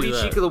 Let's booty do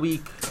that. cheek of the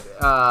week.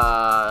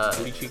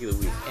 Booty cheek of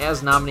the week,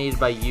 as nominated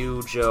by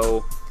you,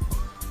 Joe,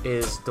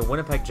 is the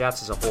Winnipeg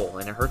Jets as a whole,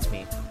 and it hurts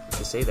me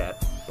to say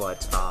that,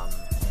 but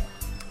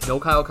no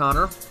Kyle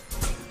Connor,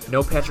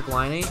 no Patrick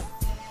Laine,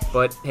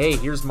 but hey,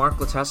 here's Mark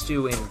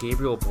Letestu and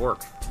Gabriel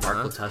Bourque. Mark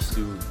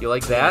Letestu. You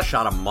like that? A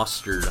shot of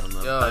mustard on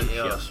the bench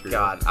yesterday.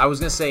 God, I was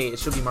gonna say it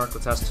should be Mark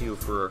Letestu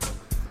for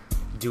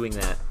doing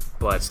that,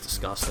 but it's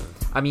disgusting.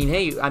 I mean,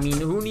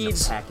 who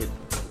needs packet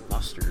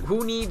mustard?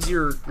 Who needs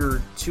your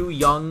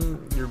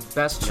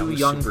best two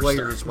young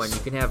players when you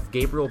can have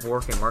Gabriel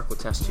Bourque and Mark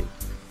Letestu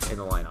in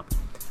the lineup?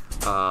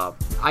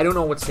 I don't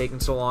know what's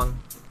taking so long.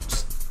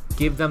 Just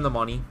give them the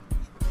money.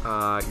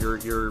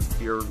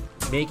 You're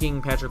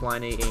making Patrick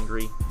Laine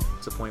angry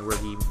to the point where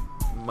he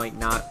might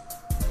not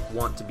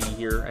want to be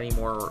here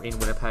anymore or in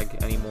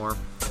Winnipeg anymore.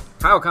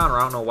 Kyle Connor,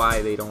 I don't know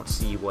why they don't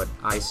see what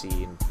I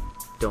see and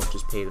don't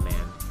just pay the man.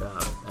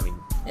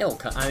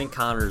 I think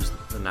Connor's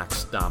the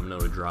next domino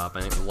to drop.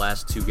 I think the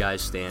last two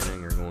guys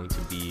standing are going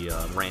to be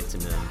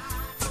Rantanen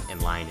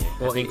and Laine.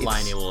 Well, I think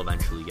Laine will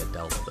eventually get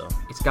dealt, though.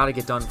 It's got to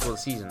get done for the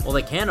season. Well,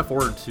 they can't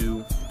afford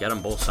to get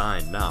them both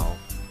signed now.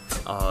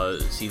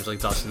 It seems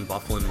like Dustin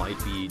Byfuglien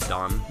might be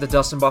done. The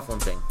Dustin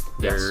Byfuglien thing.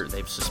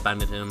 They've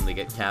suspended him. They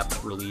get cap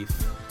relief,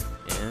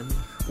 and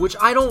which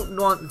I don't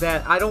want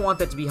that. I don't want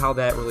that to be how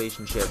that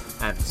relationship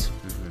ends.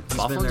 Mm-hmm.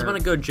 Byfuglien's been a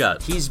good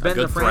Jet. He's been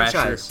the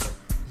franchise.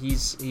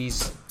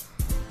 Thrasher.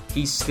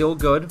 He's still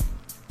good.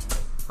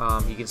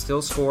 He can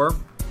still score.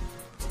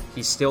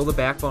 He's still the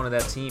backbone of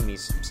that team.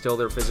 He's still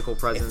their physical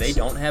presence. If they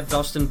don't have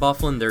Dustin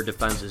Byfuglien, their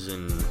defense is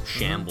in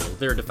shambles. Mm-hmm.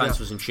 Their defense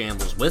was in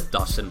shambles with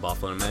Dustin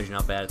Byfuglien. Imagine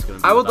how bad it's going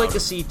to be. I would like to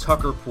see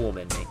Tucker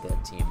Poolman make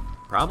that team.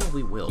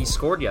 Probably will. He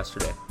scored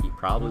yesterday. He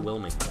probably will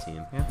make the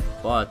team. Yeah.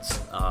 But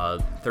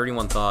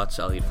 31 Thoughts,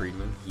 Elliot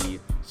Friedman, he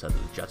said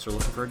that the Jets are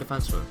looking for a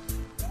defenseman.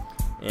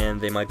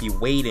 And they might be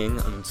waiting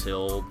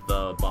until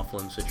the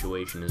Byfuglien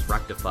situation is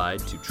rectified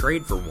to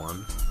trade for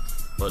one.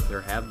 But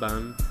there have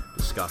been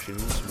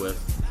discussions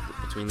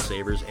between the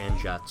Sabres and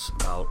Jets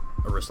about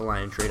a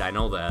Ristolainen trade. I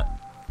know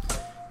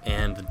that.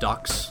 And the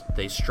Ducks,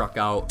 they struck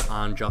out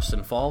on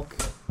Justin Falk.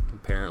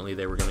 Apparently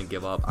they were going to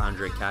give up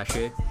Andre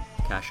Kasha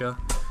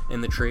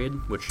in the trade,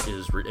 which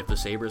is, if the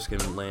Sabres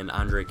can land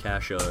Andre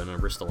Kasha in a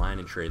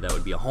Ristolainen trade, that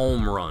would be a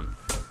home run,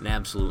 an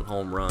absolute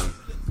home run.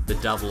 The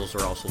Devils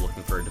are also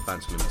looking for a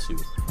defenseman too.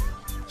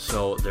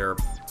 So their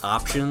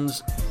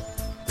options,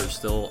 there's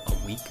still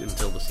a week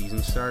until the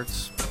season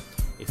starts.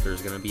 If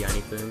there's going to be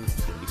anything,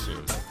 it's going to be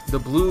soon. The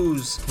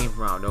Blues came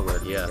from out of nowhere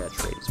to make that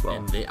trade as well.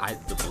 And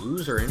the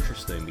Blues are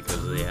interesting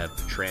because they have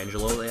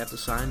Petrangelo they have to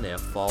sign, they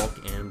have Falk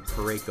and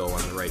Parayko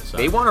on the right side.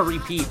 They want to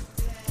repeat.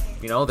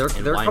 You know, they're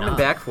coming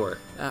back for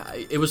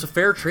it. It was a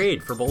fair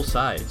trade for both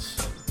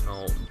sides.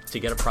 To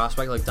get a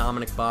prospect like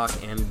Dominic Bach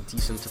and a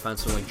decent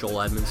defenseman like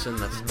Joel Edmondson,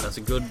 that's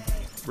a good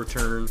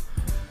return.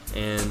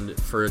 And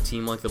for a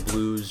team like the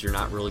Blues, you're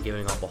not really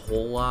giving up a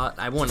whole lot.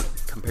 I wouldn't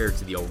compare it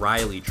to the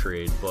O'Reilly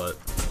trade, but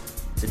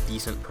it's a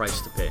decent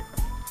price to pay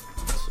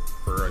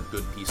for a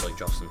good piece like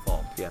Justin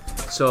Falk. Yeah.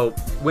 So,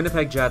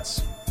 Winnipeg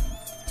Jets,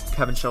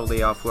 Kevin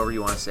Cheveldayoff, whoever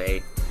you want to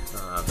say,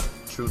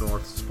 True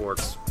North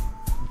Sports,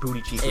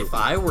 Booty Chief. If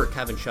I were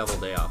Kevin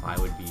Cheveldayoff, I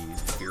would be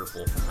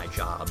fearful for my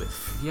job.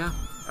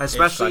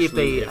 Especially if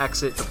they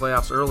exit the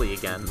playoffs early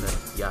again, then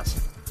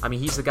yes. I mean,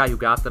 he's the guy who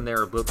got them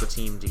there, built the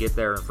team to get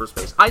there in first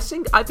place. I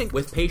think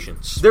with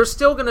patience, they're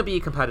still going to be a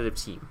competitive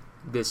team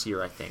this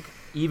year, I think.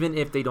 Even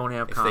if they don't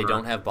have Connor. If they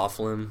don't have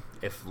Byfuglien,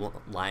 if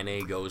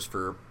Laine goes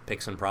for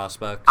picks and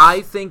prospects.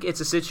 I think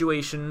it's a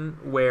situation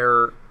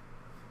where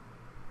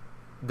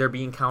they're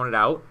being counted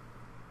out,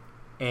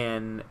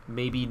 and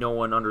maybe no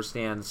one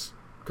understands,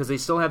 because they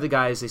still have the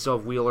guys, they still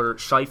have Wheeler.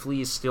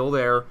 Scheifele is still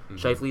there. Mm-hmm.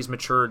 Scheifele's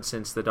matured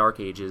since the Dark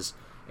Ages,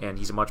 and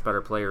he's a much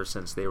better player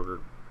since they were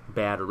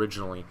bad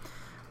originally.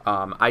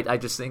 I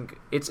just think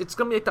it's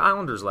going to be like the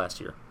Islanders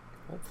last year.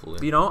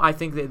 Hopefully. You know, I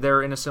think that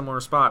they're in a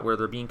similar spot where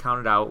they're being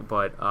counted out,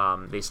 but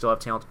they still have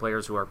talented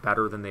players who are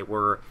better than they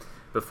were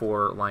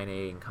before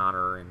Laine and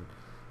Connor and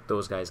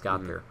those guys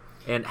got there.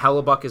 And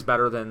Hellebuck is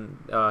better than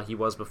he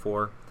was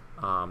before.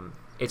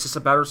 It's just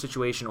a better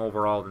situation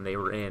overall than they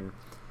were in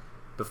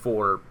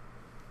before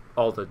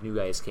all the new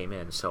guys came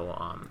in.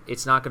 So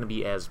it's not going to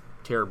be as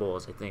terrible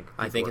as I think.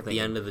 I think at the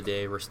end of the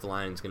day,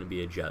 Ristolainen is going to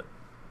be a Jet.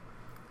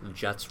 The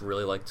Jets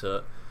really like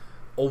to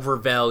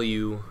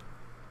overvalue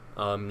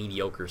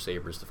mediocre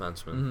Sabres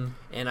defenseman. Mm-hmm.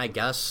 And I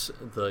guess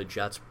the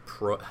Jets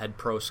head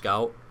pro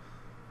scout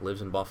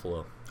lives in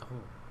Buffalo. Oh.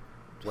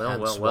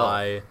 That's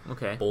why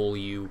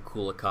Beaulieu,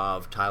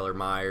 Kulikov, Tyler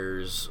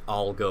Myers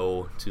all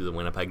go to the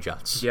Winnipeg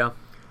Jets. Yeah.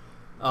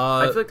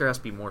 I feel like there has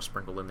to be more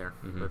sprinkled in there,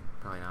 but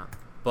probably not.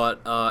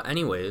 But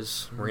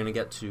anyways, we're going to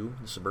get to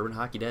the Suburban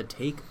Hockey Dad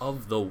take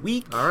of the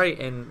week. All right,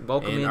 and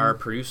welcome in. Our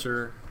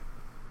producer,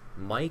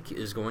 Mike,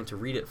 is going to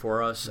read it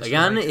for us.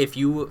 Again, if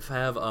you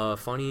have a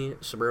funny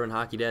Suburban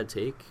Hockey Dad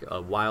take,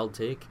 a wild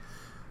take,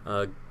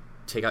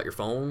 take out your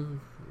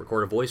phone,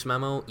 record a voice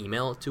memo,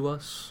 email it to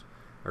us,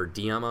 or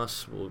DM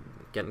us. We'll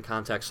get in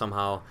contact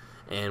somehow,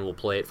 and we'll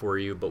play it for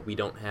you. But we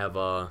don't have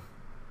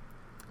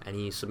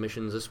any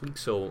submissions this week,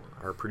 so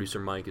our producer,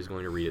 Mike, is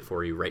going to read it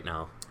for you right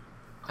now.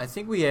 I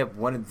think we have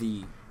one of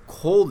the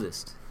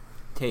coldest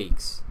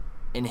takes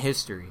in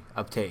history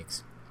of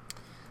takes.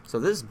 So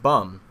this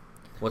bum...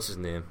 What's his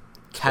name?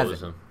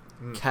 Kevin.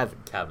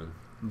 Kevin.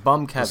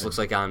 Bum Kevin. This looks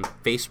like on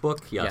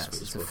Facebook? Yes,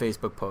 Facebook. It's a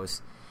Facebook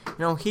post. You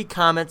know, he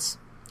comments,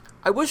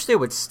 I wish they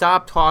would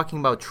stop talking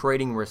about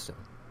trading Risto.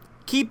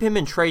 Keep him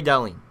in Trey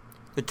Delling,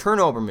 the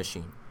turnover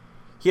machine.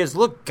 He has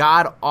looked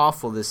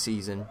god-awful this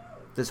season,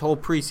 this whole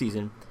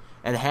preseason,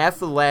 and half of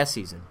the last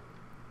season.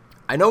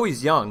 I know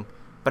he's young,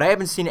 but I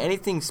haven't seen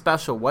anything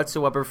special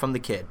whatsoever from the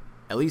kid.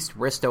 At least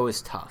Risto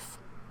is tough.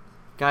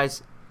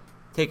 Guys,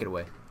 take it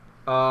away.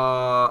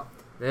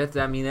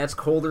 That's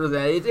colder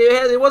than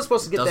it was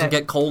supposed to get. Doesn't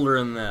get colder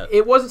than that.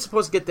 It wasn't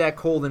supposed to get that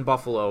cold in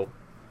Buffalo,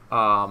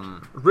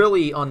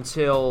 really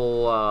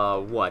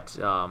until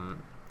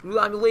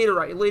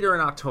later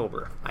in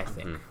October, I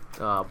think. Mm-hmm.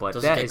 But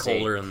doesn't that get is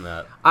colder than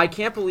that. I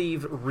can't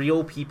believe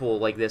real people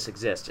like this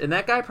exist, and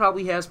that guy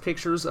probably has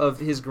pictures of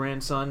his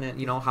grandson at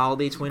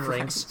Holiday Twin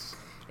Rinks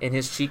in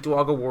his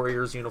Cheektowaga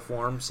Warriors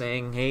uniform,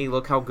 saying, "Hey,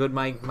 look how good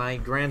my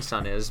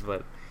grandson is."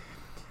 But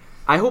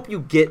I hope you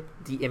get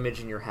the image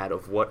in your head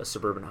of what a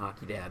Suburban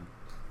Hockey Dad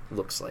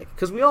looks like,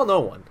 because we all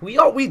know one.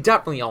 We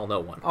definitely all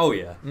know one. Oh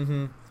yeah.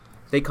 Mm-hmm.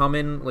 They come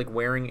in like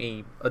wearing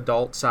a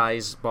adult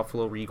size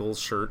Buffalo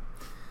Regals shirt.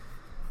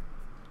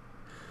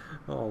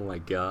 Oh my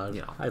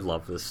god! I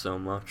love this so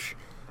much.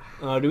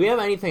 Do we have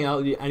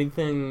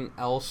anything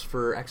else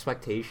for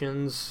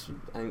expectations?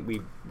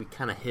 We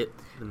kind of hit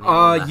the nail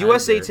on the head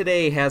USA there.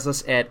 Today has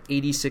us at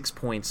 86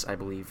 points, I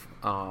believe.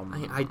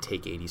 I'd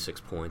take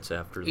 86 points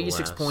after the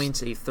 86 last.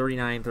 points, a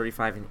 39,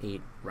 35, and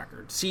 8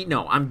 record. See,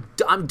 no, I'm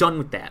done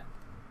with that.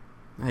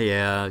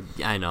 Yeah,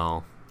 I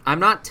know. I'm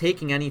not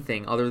taking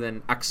anything other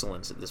than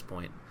excellence at this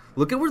point.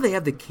 Look at where they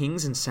have the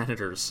Kings and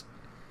Senators.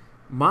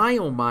 My,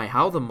 oh my,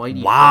 how the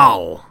mighty...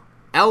 Wow.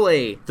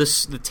 L.A.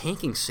 The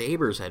tanking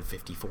Sabres had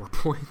 54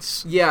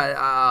 points.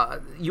 Yeah,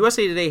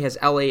 USA Today has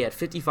L.A. at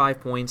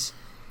 55 points.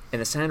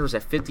 and the Senators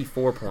at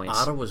 54 points.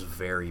 Ottawa's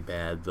very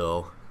bad,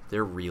 though.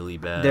 They're really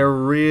bad. They're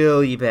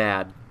really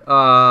bad.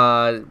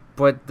 But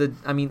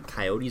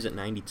Coyotes at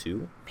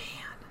 92.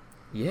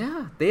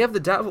 Yeah, they have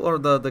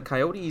the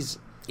Coyotes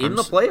in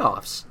the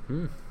playoffs.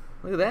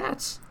 Look at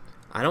that.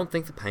 I don't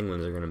think the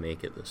Penguins are going to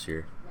make it this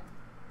year.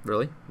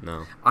 Really?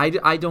 No.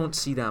 I don't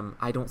see them.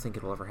 I don't think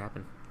it'll ever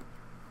happen.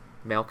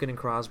 Malkin and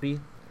Crosby,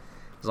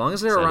 as long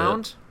as they're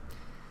around.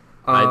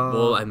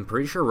 I'm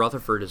pretty sure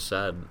Rutherford has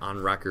said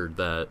on record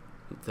that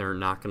they're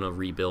not going to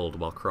rebuild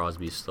while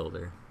Crosby's still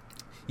there.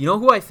 You know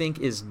who I think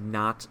is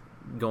not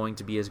going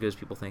to be as good as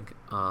people think?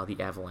 The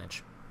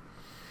Avalanche.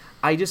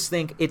 I just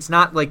think it's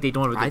not like they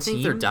don't have a good team. I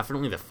think they're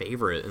definitely the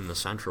favorite in the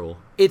Central.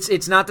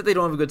 It's not that they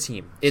don't have a good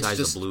team. It's Besides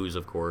just the Blues,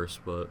 of course,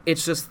 but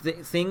it's just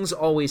things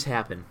always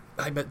happen.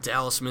 I bet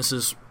Dallas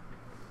misses.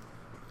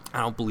 I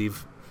don't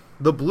believe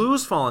The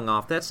Blues falling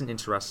off. That's an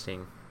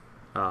interesting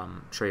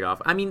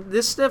trade-off. I mean,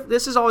 this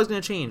is always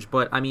going to change,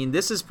 but I mean,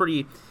 this is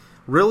pretty.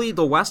 Really,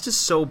 the West is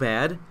so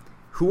bad.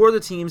 Who are the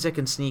teams that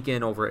can sneak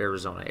in over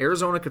Arizona?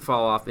 Arizona could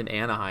fall off, and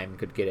Anaheim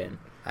could get in.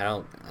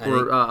 I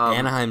think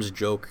Anaheim's a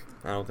joke.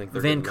 I don't think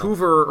they're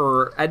Vancouver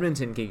or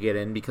Edmonton could get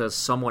in because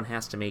someone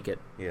has to make it.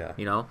 Yeah.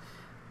 You know?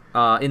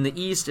 In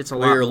the East, it's a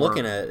lot more. We're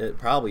looking at it,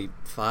 probably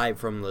 5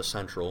 from the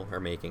Central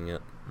are making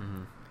it.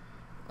 Mm-hmm.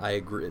 I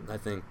agree. I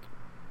think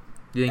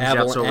You think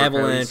Jets over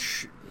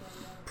Avalanche,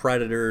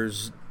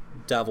 Predators,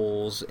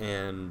 Devils,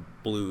 and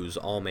Blues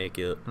all make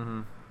it.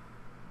 Mm-hmm.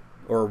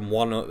 Or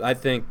one. I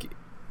think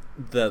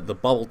the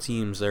bubble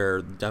teams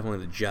there,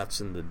 definitely the Jets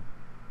and the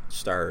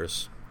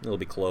Stars. It'll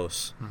be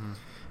close. Mm-hmm.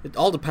 It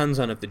all depends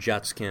on if the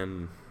Jets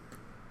can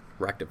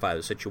rectify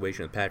the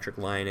situation with Patrick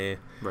Laine.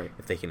 Right.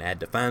 If they can add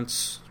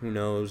defense, who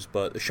knows?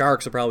 But the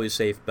Sharks are probably a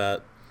safe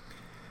bet.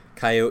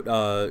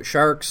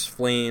 Sharks,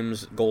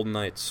 Flames, Golden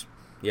Knights.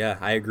 Yeah,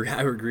 I agree.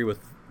 I would agree with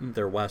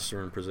their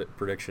Western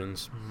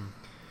predictions. Mm-hmm.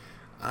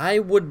 I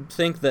would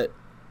think that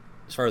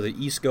as far as the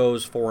East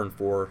goes,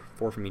 4-4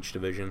 from each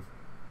division.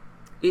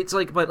 It's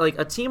like, but like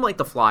a team like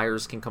the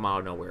Flyers can come out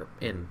of nowhere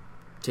and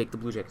take the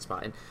Blue Jacket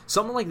spot, and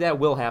something like that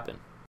will happen.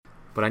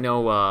 But I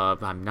know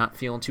I'm not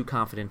feeling too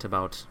confident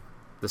about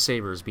the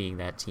Sabres being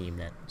that team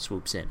that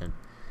swoops in and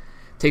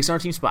takes our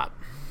team spot.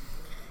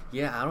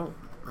 Yeah, I don't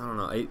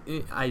know.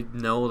 I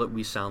know that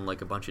we sound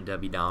like a bunch of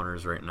Debbie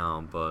Downers right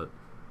now, but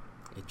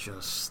it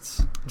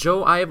just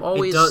Joe, I have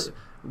always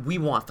we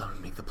want them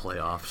to make the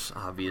playoffs,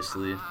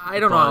 obviously. I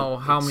don't know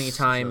how many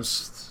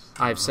times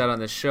I've said on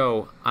this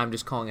show, I'm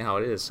just calling it how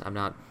it is. I'm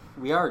not.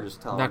 We are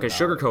just telling. Not going to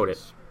sugarcoat it.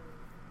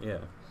 Yeah.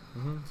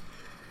 Mm-hmm.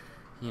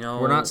 You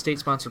know, we're not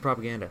state-sponsored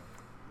propaganda.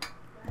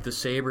 The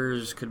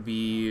Sabres could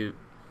be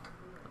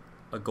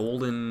a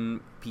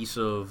golden piece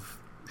of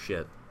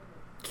shit.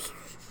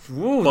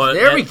 Ooh, but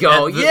there we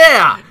go.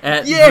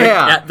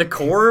 At the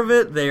core of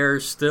it, they're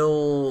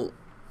still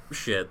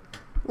shit.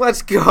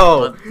 Let's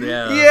go.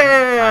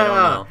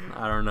 Yeah.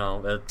 I don't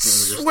know. That's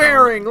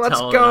swearing. Let's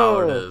go. How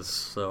it is,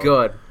 so.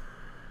 Good.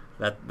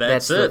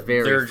 That's it. The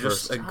very they're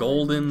first just a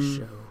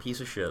golden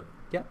piece of shit.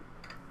 Yep.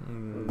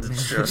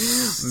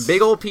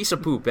 Big old piece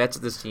of poop. That's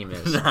what this team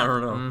is. I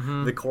don't know.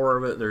 Mm-hmm. The core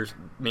of it,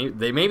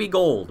 they may be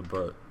gold,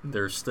 but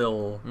they're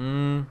still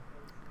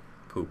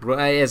poop.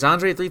 As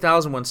Andre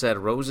 3000 once said,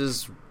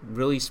 roses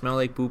really smell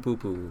like poo poo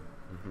poo.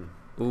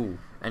 Mm-hmm. Ooh.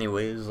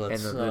 Anyways, and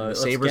the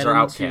Sabres are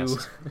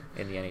outcast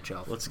in the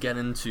NHL. Let's get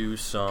into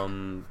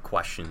some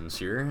questions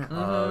here.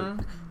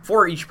 Mm-hmm.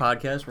 For each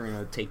podcast, we're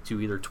going to take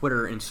to either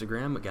Twitter or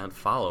Instagram. Again,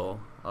 follow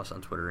us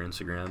on Twitter or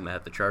Instagram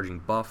at The Charging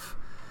Buff.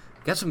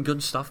 Got some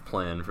good stuff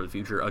planned for the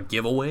future. A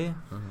giveaway.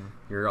 Mm-hmm.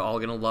 You're all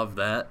going to love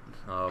that.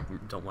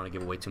 Don't want to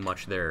give away too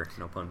much there.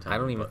 No pun intended. I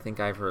don't even think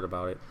I've heard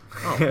about it.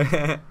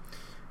 Oh.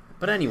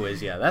 But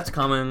anyways, yeah, that's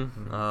coming.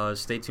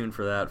 Stay tuned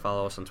for that.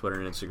 Follow us on Twitter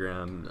and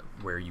Instagram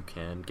where you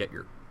can get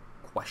your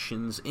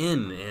questions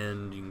in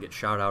and you can get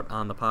shout out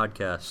on the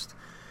podcast.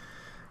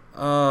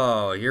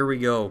 Oh, here we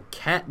go.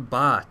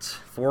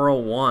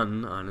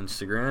 Catbot401 on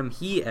Instagram.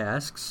 He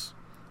asks,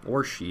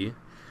 or she,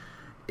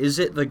 is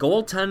it the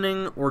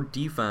goaltending or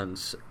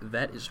defense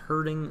that is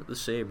hurting the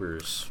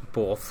Sabres?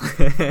 Both.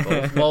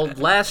 Well,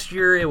 last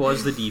year it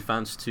was the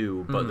defense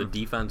too, but the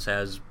defense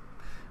has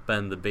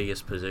been the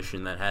biggest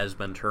position that has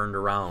been turned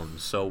around.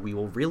 So we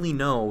will really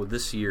know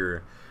this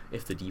year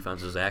if the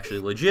defense is actually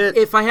legit.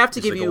 If I have to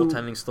give you, the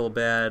goaltending still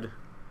bad.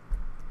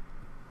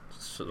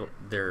 So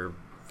they're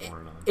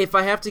 4-0. If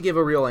I have to give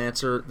a real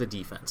answer, the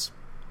defense,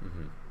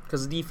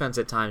 because the defense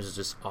at times is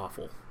just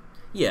awful.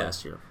 Yeah,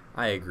 last year.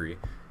 I agree.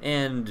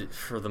 And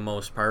for the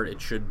most part,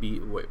 it should be.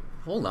 Wait,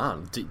 hold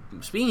on.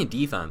 Speaking of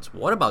defense,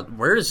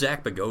 where does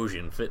Zach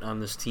Bogosian fit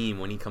on this team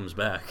when he comes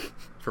back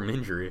from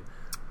injury?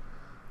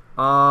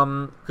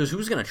 Because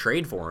who's going to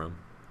trade for him?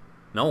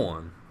 No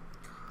one.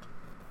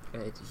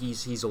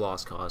 He's a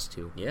lost cause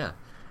too. Yeah,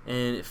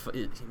 and if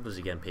was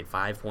he getting paid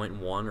 $5.1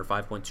 or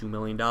 $5.2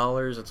 million?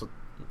 That's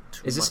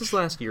is this his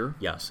last year?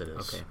 Yes, it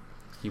is. Okay,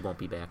 he won't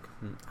be back.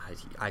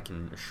 I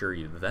can assure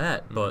you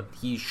that, but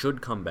he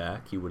should come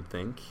back. You would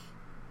think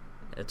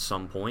at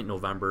some point,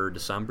 November,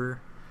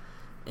 December,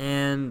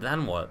 and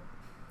then what?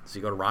 Does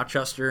he go to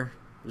Rochester?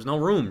 There's no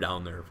room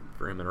down there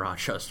for him in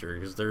Rochester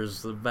because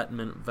there's the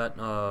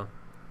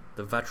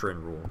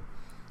veteran rule.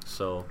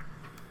 So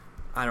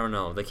I don't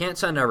know. They can't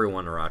send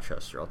everyone to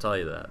Rochester. I'll tell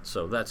you that.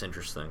 So that's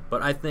interesting.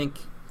 But I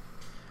think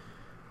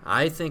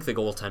the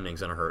goaltending's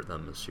going to hurt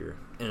them this year,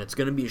 and it's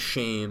going to be a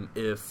shame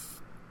if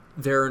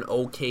they're an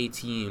okay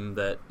team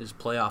that is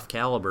playoff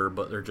caliber,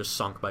 but they're just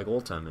sunk by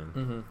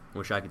goaltending.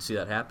 Which I could see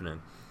that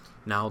happening.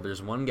 Now,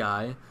 there's one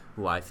guy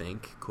who I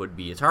think could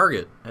be a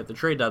target at the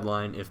trade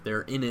deadline if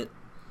they're in it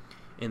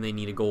and they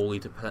need a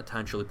goalie to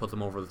potentially put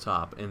them over the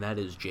top, and that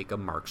is Jacob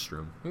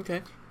Markstrom.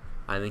 Okay.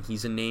 I think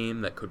he's a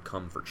name that could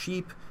come for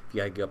cheap. If you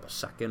got to give up a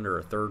second or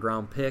a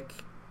third-round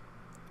pick,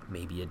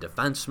 maybe a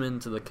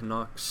defenseman to the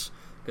Canucks,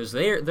 because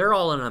they're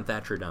all in on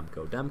Thatcher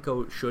Demko.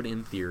 Demko should,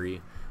 in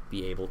theory,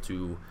 be able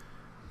to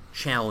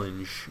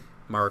challenge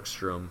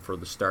Markstrom for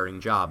the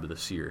starting job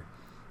this year.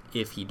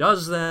 If he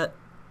does that,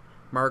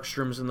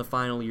 Markstrom's in the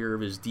final year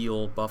of his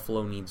deal.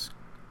 Buffalo needs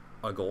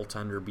a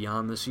goaltender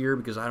beyond this year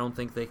because I don't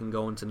think they can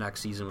go into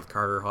next season with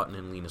Carter Hutton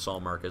and Linus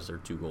Ullmark as their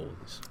two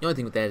goalies. The only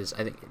thing with that is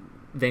I think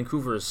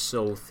Vancouver is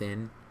so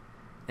thin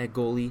at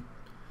goalie.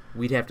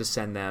 We'd have to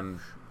send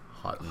them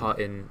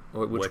Hutton,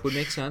 which would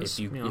make sense.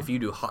 If you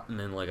do Hutton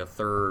in like a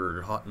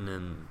third, Hutton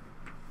and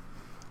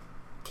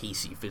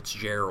Casey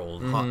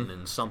Fitzgerald, Hutton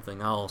and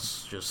something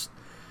else, just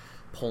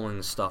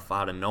pulling stuff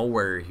out of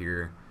nowhere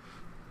here,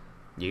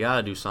 you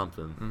gotta do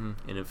something.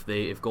 And if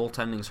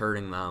goaltending's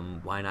hurting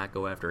them, why not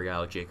go after a guy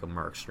like Jacob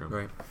Markstrom,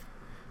 right?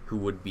 Who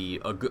would be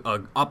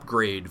a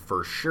upgrade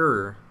for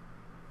sure,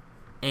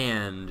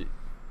 and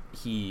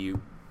he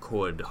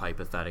could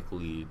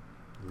hypothetically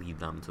lead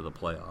them to the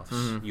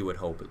playoffs. You would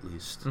hope, at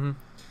least.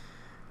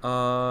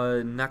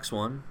 Next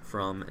one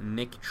from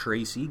Nick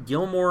Tracy.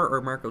 Gilmore or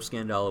Marco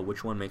Scandella,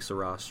 which one makes the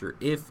roster,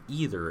 if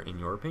either, in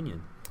your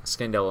opinion?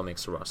 Scandella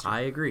makes the roster. I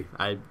agree.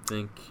 I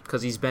think...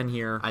 because he's been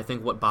here. I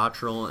think what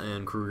Bottrill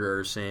and Kruger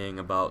are saying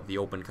about the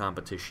open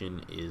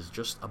competition is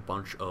just a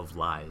bunch of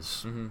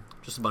lies.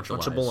 Just a bunch of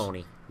lies. Of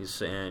baloney. He's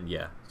saying,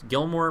 yeah,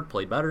 Gilmore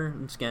played better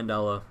than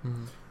Scandella,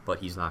 but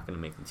he's not going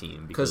to make the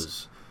team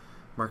because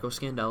Marco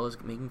Scandella is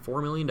making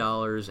 $4 million,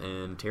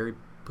 and Terry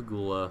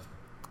Pegula,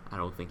 I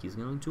don't think he's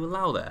going to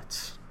allow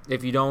that.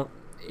 If you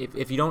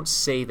don't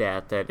say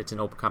that it's an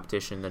open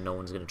competition, then no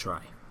one's going to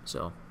try.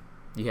 So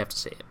you have to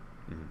say it.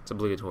 It's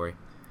obligatory.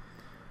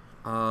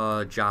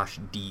 Josh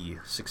D,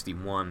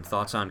 61.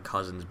 Thoughts on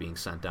Cousins being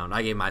sent down?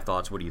 I gave my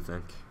thoughts. What do you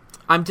think?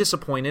 I'm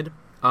disappointed,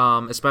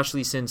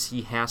 especially since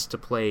he has to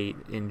play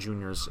in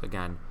juniors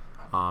again,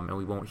 and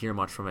we won't hear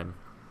much from him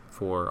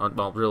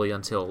really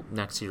until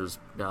next year's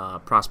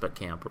prospect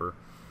camp or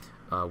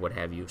what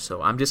have you.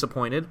 So I'm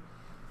disappointed,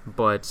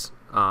 but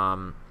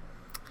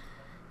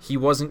he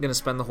wasn't going to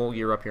spend the whole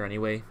year up here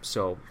anyway.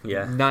 So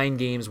 9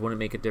 games wouldn't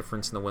make a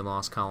difference in the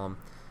win-loss column.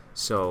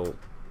 So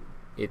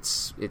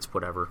it's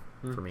whatever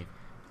for me.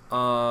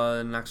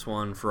 Next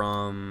one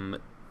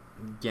from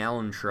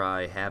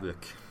Gallantry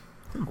Havoc.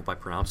 I hope I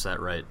pronounced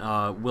that right.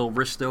 Will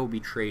Risto be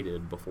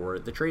traded before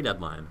the trade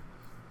deadline?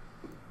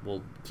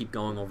 We'll keep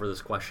going over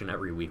this question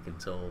every week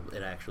until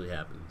it actually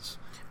happens.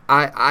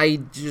 I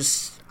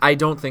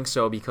don't think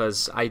so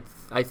because I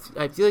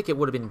feel like it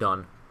would have been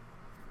done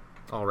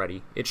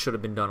already. It should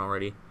have been done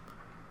already.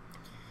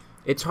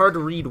 It's hard to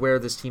read where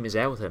this team is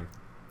at with him.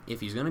 If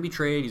he's going to be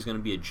traded, he's going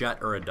to be a Jet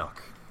or a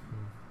Duck.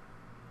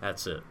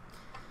 That's it.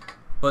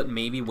 But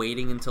maybe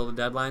waiting until the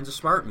deadline's a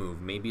smart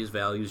move. Maybe his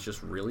value is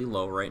just really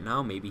low right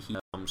now. Maybe he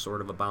has some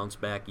sort of a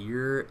bounce-back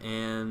year,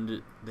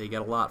 and they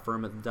get a lot for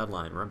him at the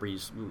deadline. Remember,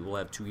 will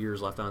have 2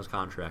 years left on his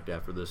contract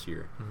after this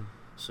year.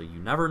 So you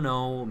never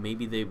know.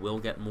 Maybe they will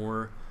get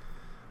more.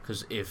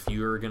 Because if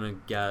you're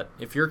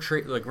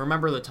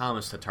remember the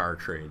Thomas Tatar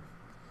trade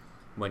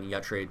when he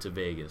got traded to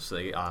Vegas.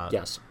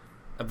 Yes.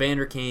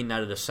 Evander Kane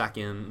netted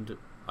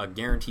a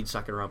guaranteed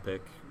second-round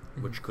pick,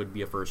 which could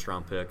be a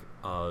first-round pick,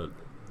 a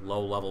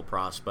low-level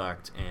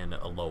prospect, and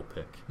a low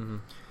pick.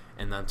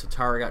 And then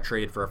Tatar got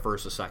traded for a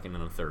first, a second,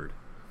 and a third.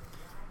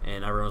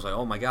 And everyone was like,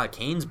 oh my God,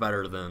 Kane's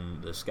better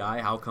than this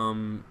guy. How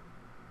come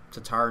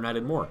Tatar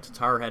netted more?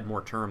 Tatar had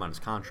more term on his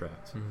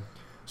contract.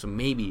 So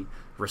maybe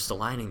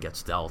Ristolainen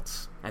gets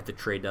dealt at the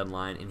trade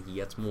deadline, and he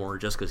gets more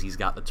just because he's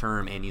got the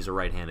term and he's a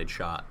right-handed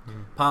shot.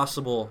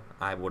 Possible.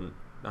 I don't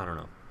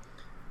know.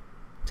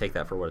 Take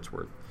that for what it's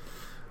worth.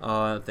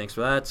 Thanks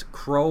for that.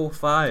 Crow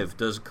 5.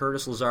 Does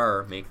Curtis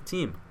Lazar make the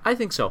team? I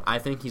think so. I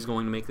think he's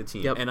going to make the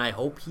team. Yep. And I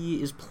hope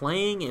he is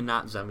playing and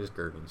not Zemgus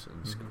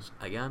Girgensons.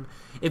 Again,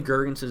 if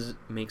Girgensons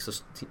makes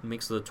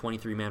the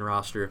 23-man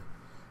roster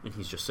and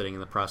he's just sitting in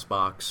the press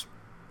box,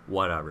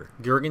 whatever.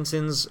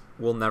 Girgensons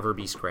will never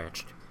be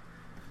scratched.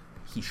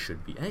 He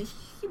should be.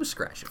 He was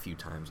scratched a few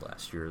times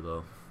last year,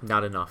 though.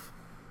 Not enough.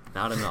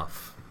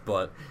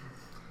 But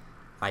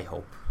I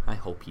hope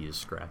he is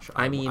scratched.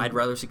 I'd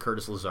rather see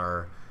Curtis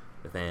Lazar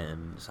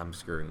than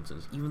Zemgus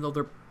Girgensons, even though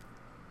they're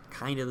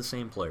kind of the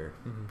same player.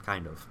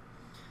 Kind of.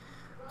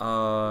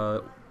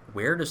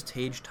 Where does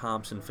Tage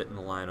Thompson fit in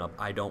the lineup?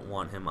 I don't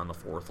want him on the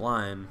fourth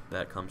line.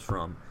 That comes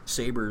from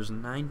Sabres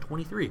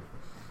 923.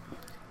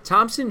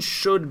 Thompson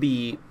should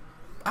be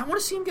I want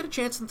to see him get a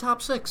chance in the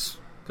top 6.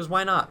 Because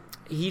why not?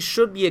 He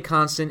should be a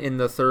constant in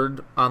the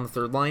third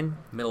line,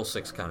 Middle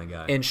 6 kind of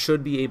guy. and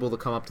should be able to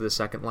come up to the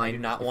second line. I do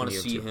not if want to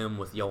we need see him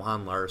with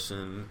Johan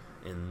Larsson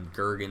and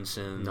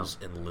Gergensons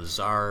and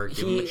Lazar.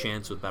 Give him a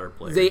chance with better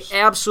players. They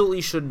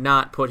absolutely should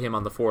not put him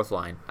on the fourth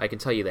line. I can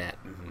tell you that.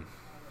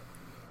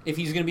 If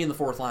he's going to be in the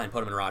 4th line,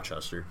 put him in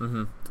Rochester.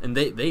 Mm-hmm. And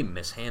they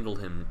mishandled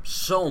him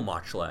so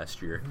much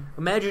last year.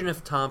 Imagine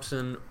if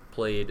Thompson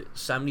played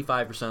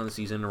 75% of the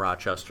season in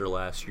Rochester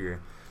last year,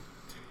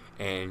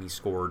 and he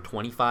scored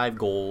 25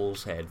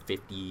 goals, had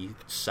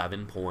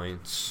 57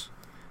 points.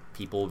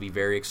 People would be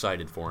very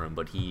excited for him,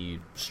 but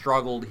he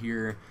struggled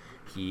here.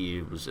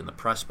 He was in the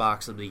press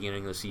box at the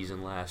beginning of the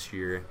season last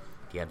year.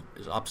 He had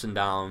his ups and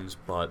downs,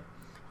 but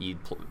he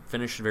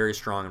finished very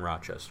strong in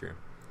Rochester.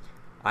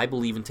 I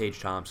believe in Tage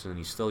Thompson.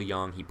 He's still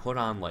young. He put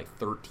on like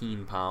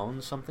 13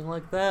 pounds, something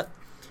like that.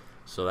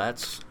 So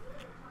that's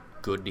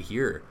good to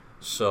hear.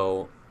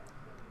 So,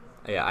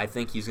 yeah, I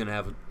think he's going to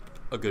have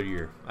a good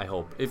year, I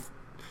hope.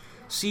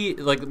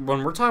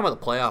 When we're talking about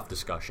the playoff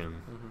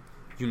discussion,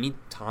 you need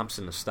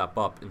Thompson to step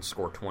up and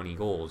score 20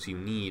 goals. You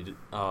need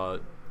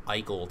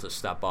Eichel to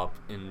step up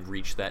and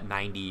reach that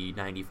 90,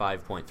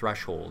 95-point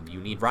threshold.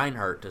 You need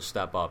Reinhart to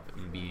step up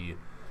and be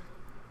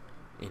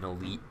an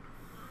elite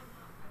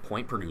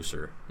point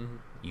producer.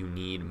 You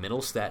need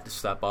Middlestat to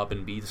step up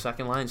and be the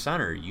second-line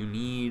center. You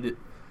need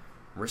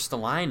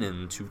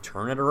Ristolainen to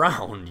turn it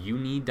around. You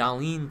need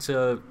Dahlin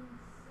to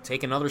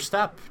take another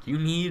step. You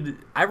need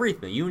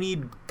everything. You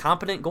need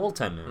competent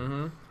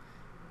goaltending.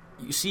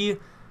 You see,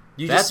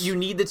 You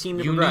need the team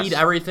to progress. You need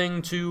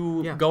everything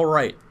to go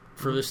right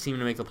for this team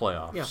to make the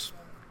playoffs.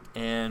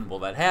 Yeah. And will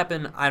that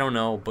happen? I don't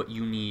know, but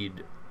you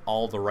need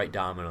all the right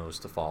dominoes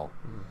to fall.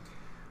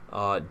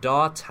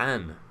 Daw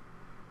 10.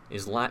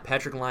 Is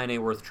Patrick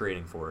Laine worth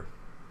trading for?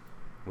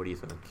 What do you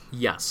think?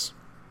 Yes.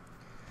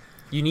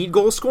 You need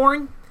goal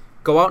scoring?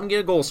 Go out and get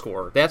a goal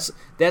scorer. That's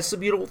the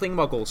beautiful thing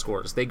about goal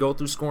scorers. They go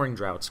through scoring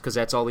droughts because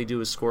that's all they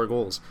do is score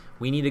goals.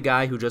 We need a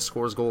guy who just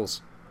scores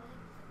goals.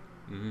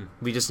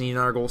 We just need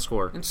another goal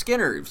scorer. And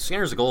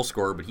Skinner's a goal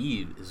scorer, but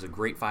he is a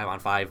great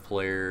 5-on-5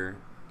 player.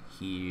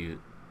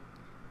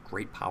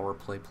 Great power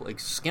play. Like,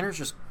 Skinner's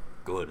just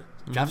good.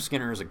 Jeff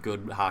Skinner is a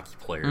good hockey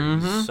player.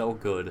 He's so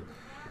good.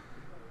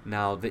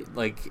 Now,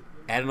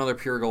 add another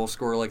pure goal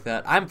scorer like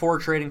that. I'm for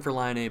trading for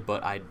Laine,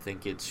 but I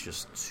think it's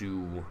just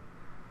too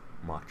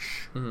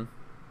much. Give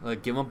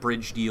him a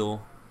bridge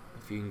deal.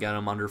 If you can get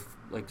him under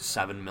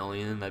 $7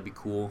 million, that'd be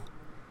cool.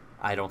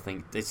 I don't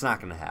think it's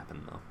not going to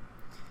happen though.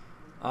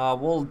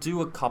 We'll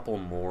do a couple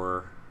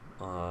more.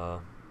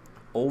 Over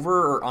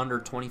or under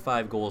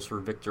 25 goals for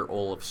Victor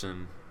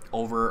Olofsson.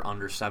 Over or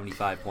under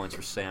 75 points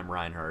for Sam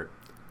Reinhart.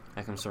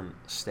 That comes from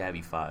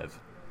Stabby5.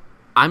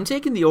 I'm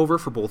taking the over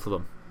for both of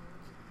them.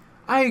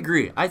 I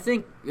agree. I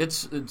think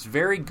it's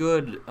very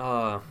good.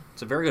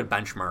 It's a very good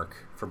benchmark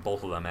for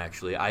both of them,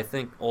 actually. I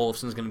think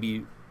Olofsson's going to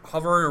be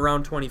hovering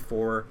around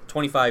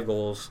 25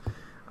 goals.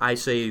 I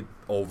say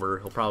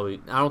over. I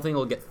don't think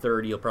he'll get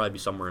 30. He'll probably be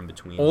somewhere in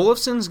between.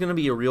 Olofsson's going to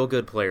be a real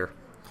good player.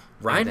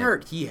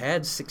 Reinhart, he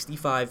had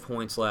 65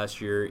 points last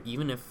year.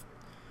 Even if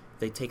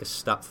they take a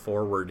step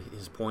forward,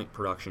 his point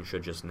production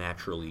should just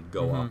naturally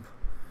go up.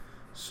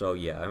 So,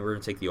 yeah, we're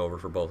going to take the over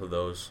for both of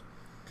those.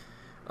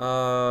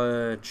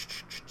 We'll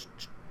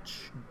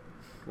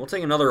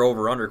take another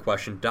over-under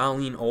question.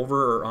 Dahlin,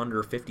 over or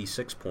under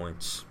 56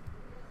 points?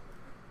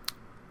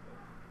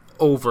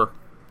 Over.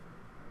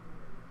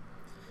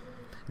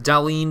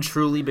 Dahlin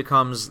truly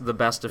becomes the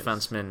best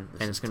defenseman,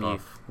 and it's going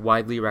to be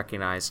widely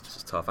recognized. This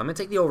is tough. I'm going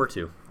to take the over,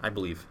 too, I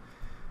believe.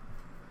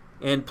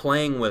 And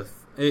playing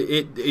with...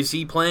 Is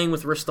he playing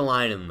with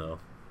Ristolainen, though?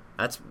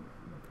 That's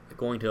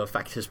going to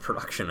affect his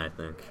production, I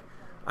think.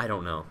 I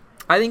don't know.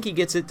 I think he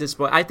gets it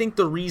despite... I think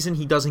the reason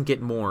he doesn't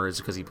get more is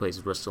because he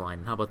plays with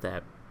Ristolainen. How about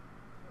that?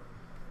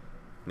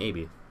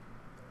 Maybe.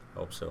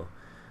 Hope so.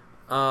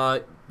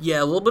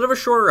 Yeah, a little bit of a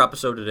shorter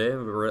episode today.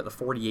 We're at the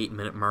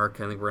 48-minute mark.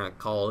 I think we're going to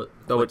call it.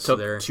 Though it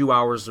took 2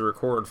 hours to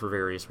record for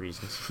various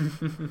reasons.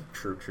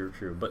 True.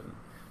 But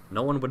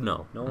no one would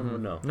know. No one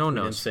would know. No one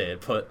knows. We didn't say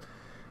it, but...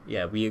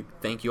 Yeah, we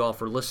thank you all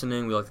for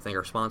listening. We'd like to thank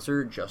our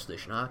sponsor, Just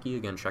Dish and Hockey.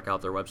 Again, check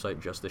out their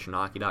website,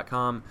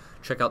 justdishandhockey.com.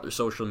 Check out their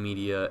social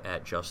media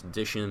at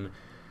JustDishin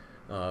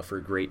for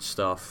great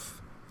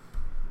stuff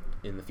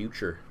in the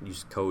future.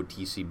 Use code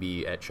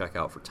TCB at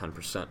checkout for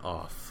 10%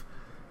 off.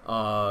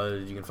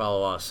 You can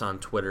follow us on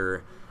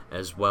Twitter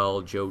as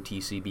well,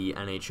 JoeTCB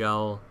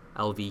NHL,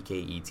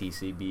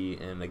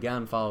 LVKETCB. And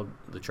again, follow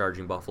The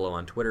Charging Buffalo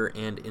on Twitter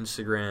and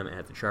Instagram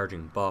at The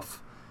Charging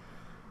Buff.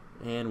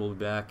 And we'll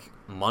be back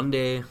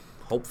Monday,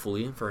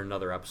 hopefully, for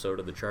another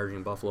episode of the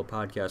Charging Buffalo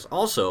podcast.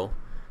 Also,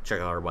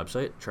 check out our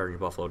website,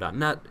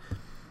 chargingbuffalo.net,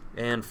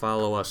 and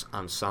follow us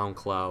on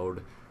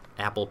SoundCloud,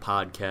 Apple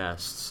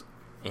Podcasts,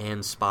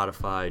 and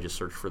Spotify. Just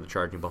search for the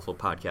Charging Buffalo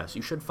podcast.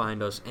 You should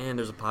find us, and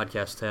there's a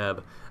podcast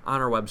tab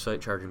on our website,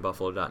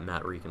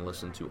 chargingbuffalo.net, where you can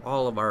listen to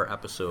all of our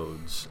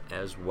episodes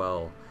as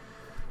well.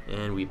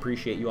 And we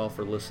appreciate you all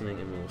for listening,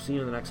 and we'll see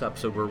you in the next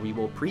episode where we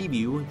will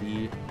preview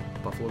the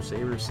Buffalo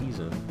Sabres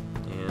season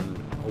and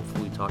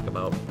hopefully talk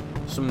about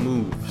some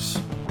moves.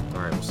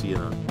 All right, we'll see you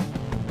then.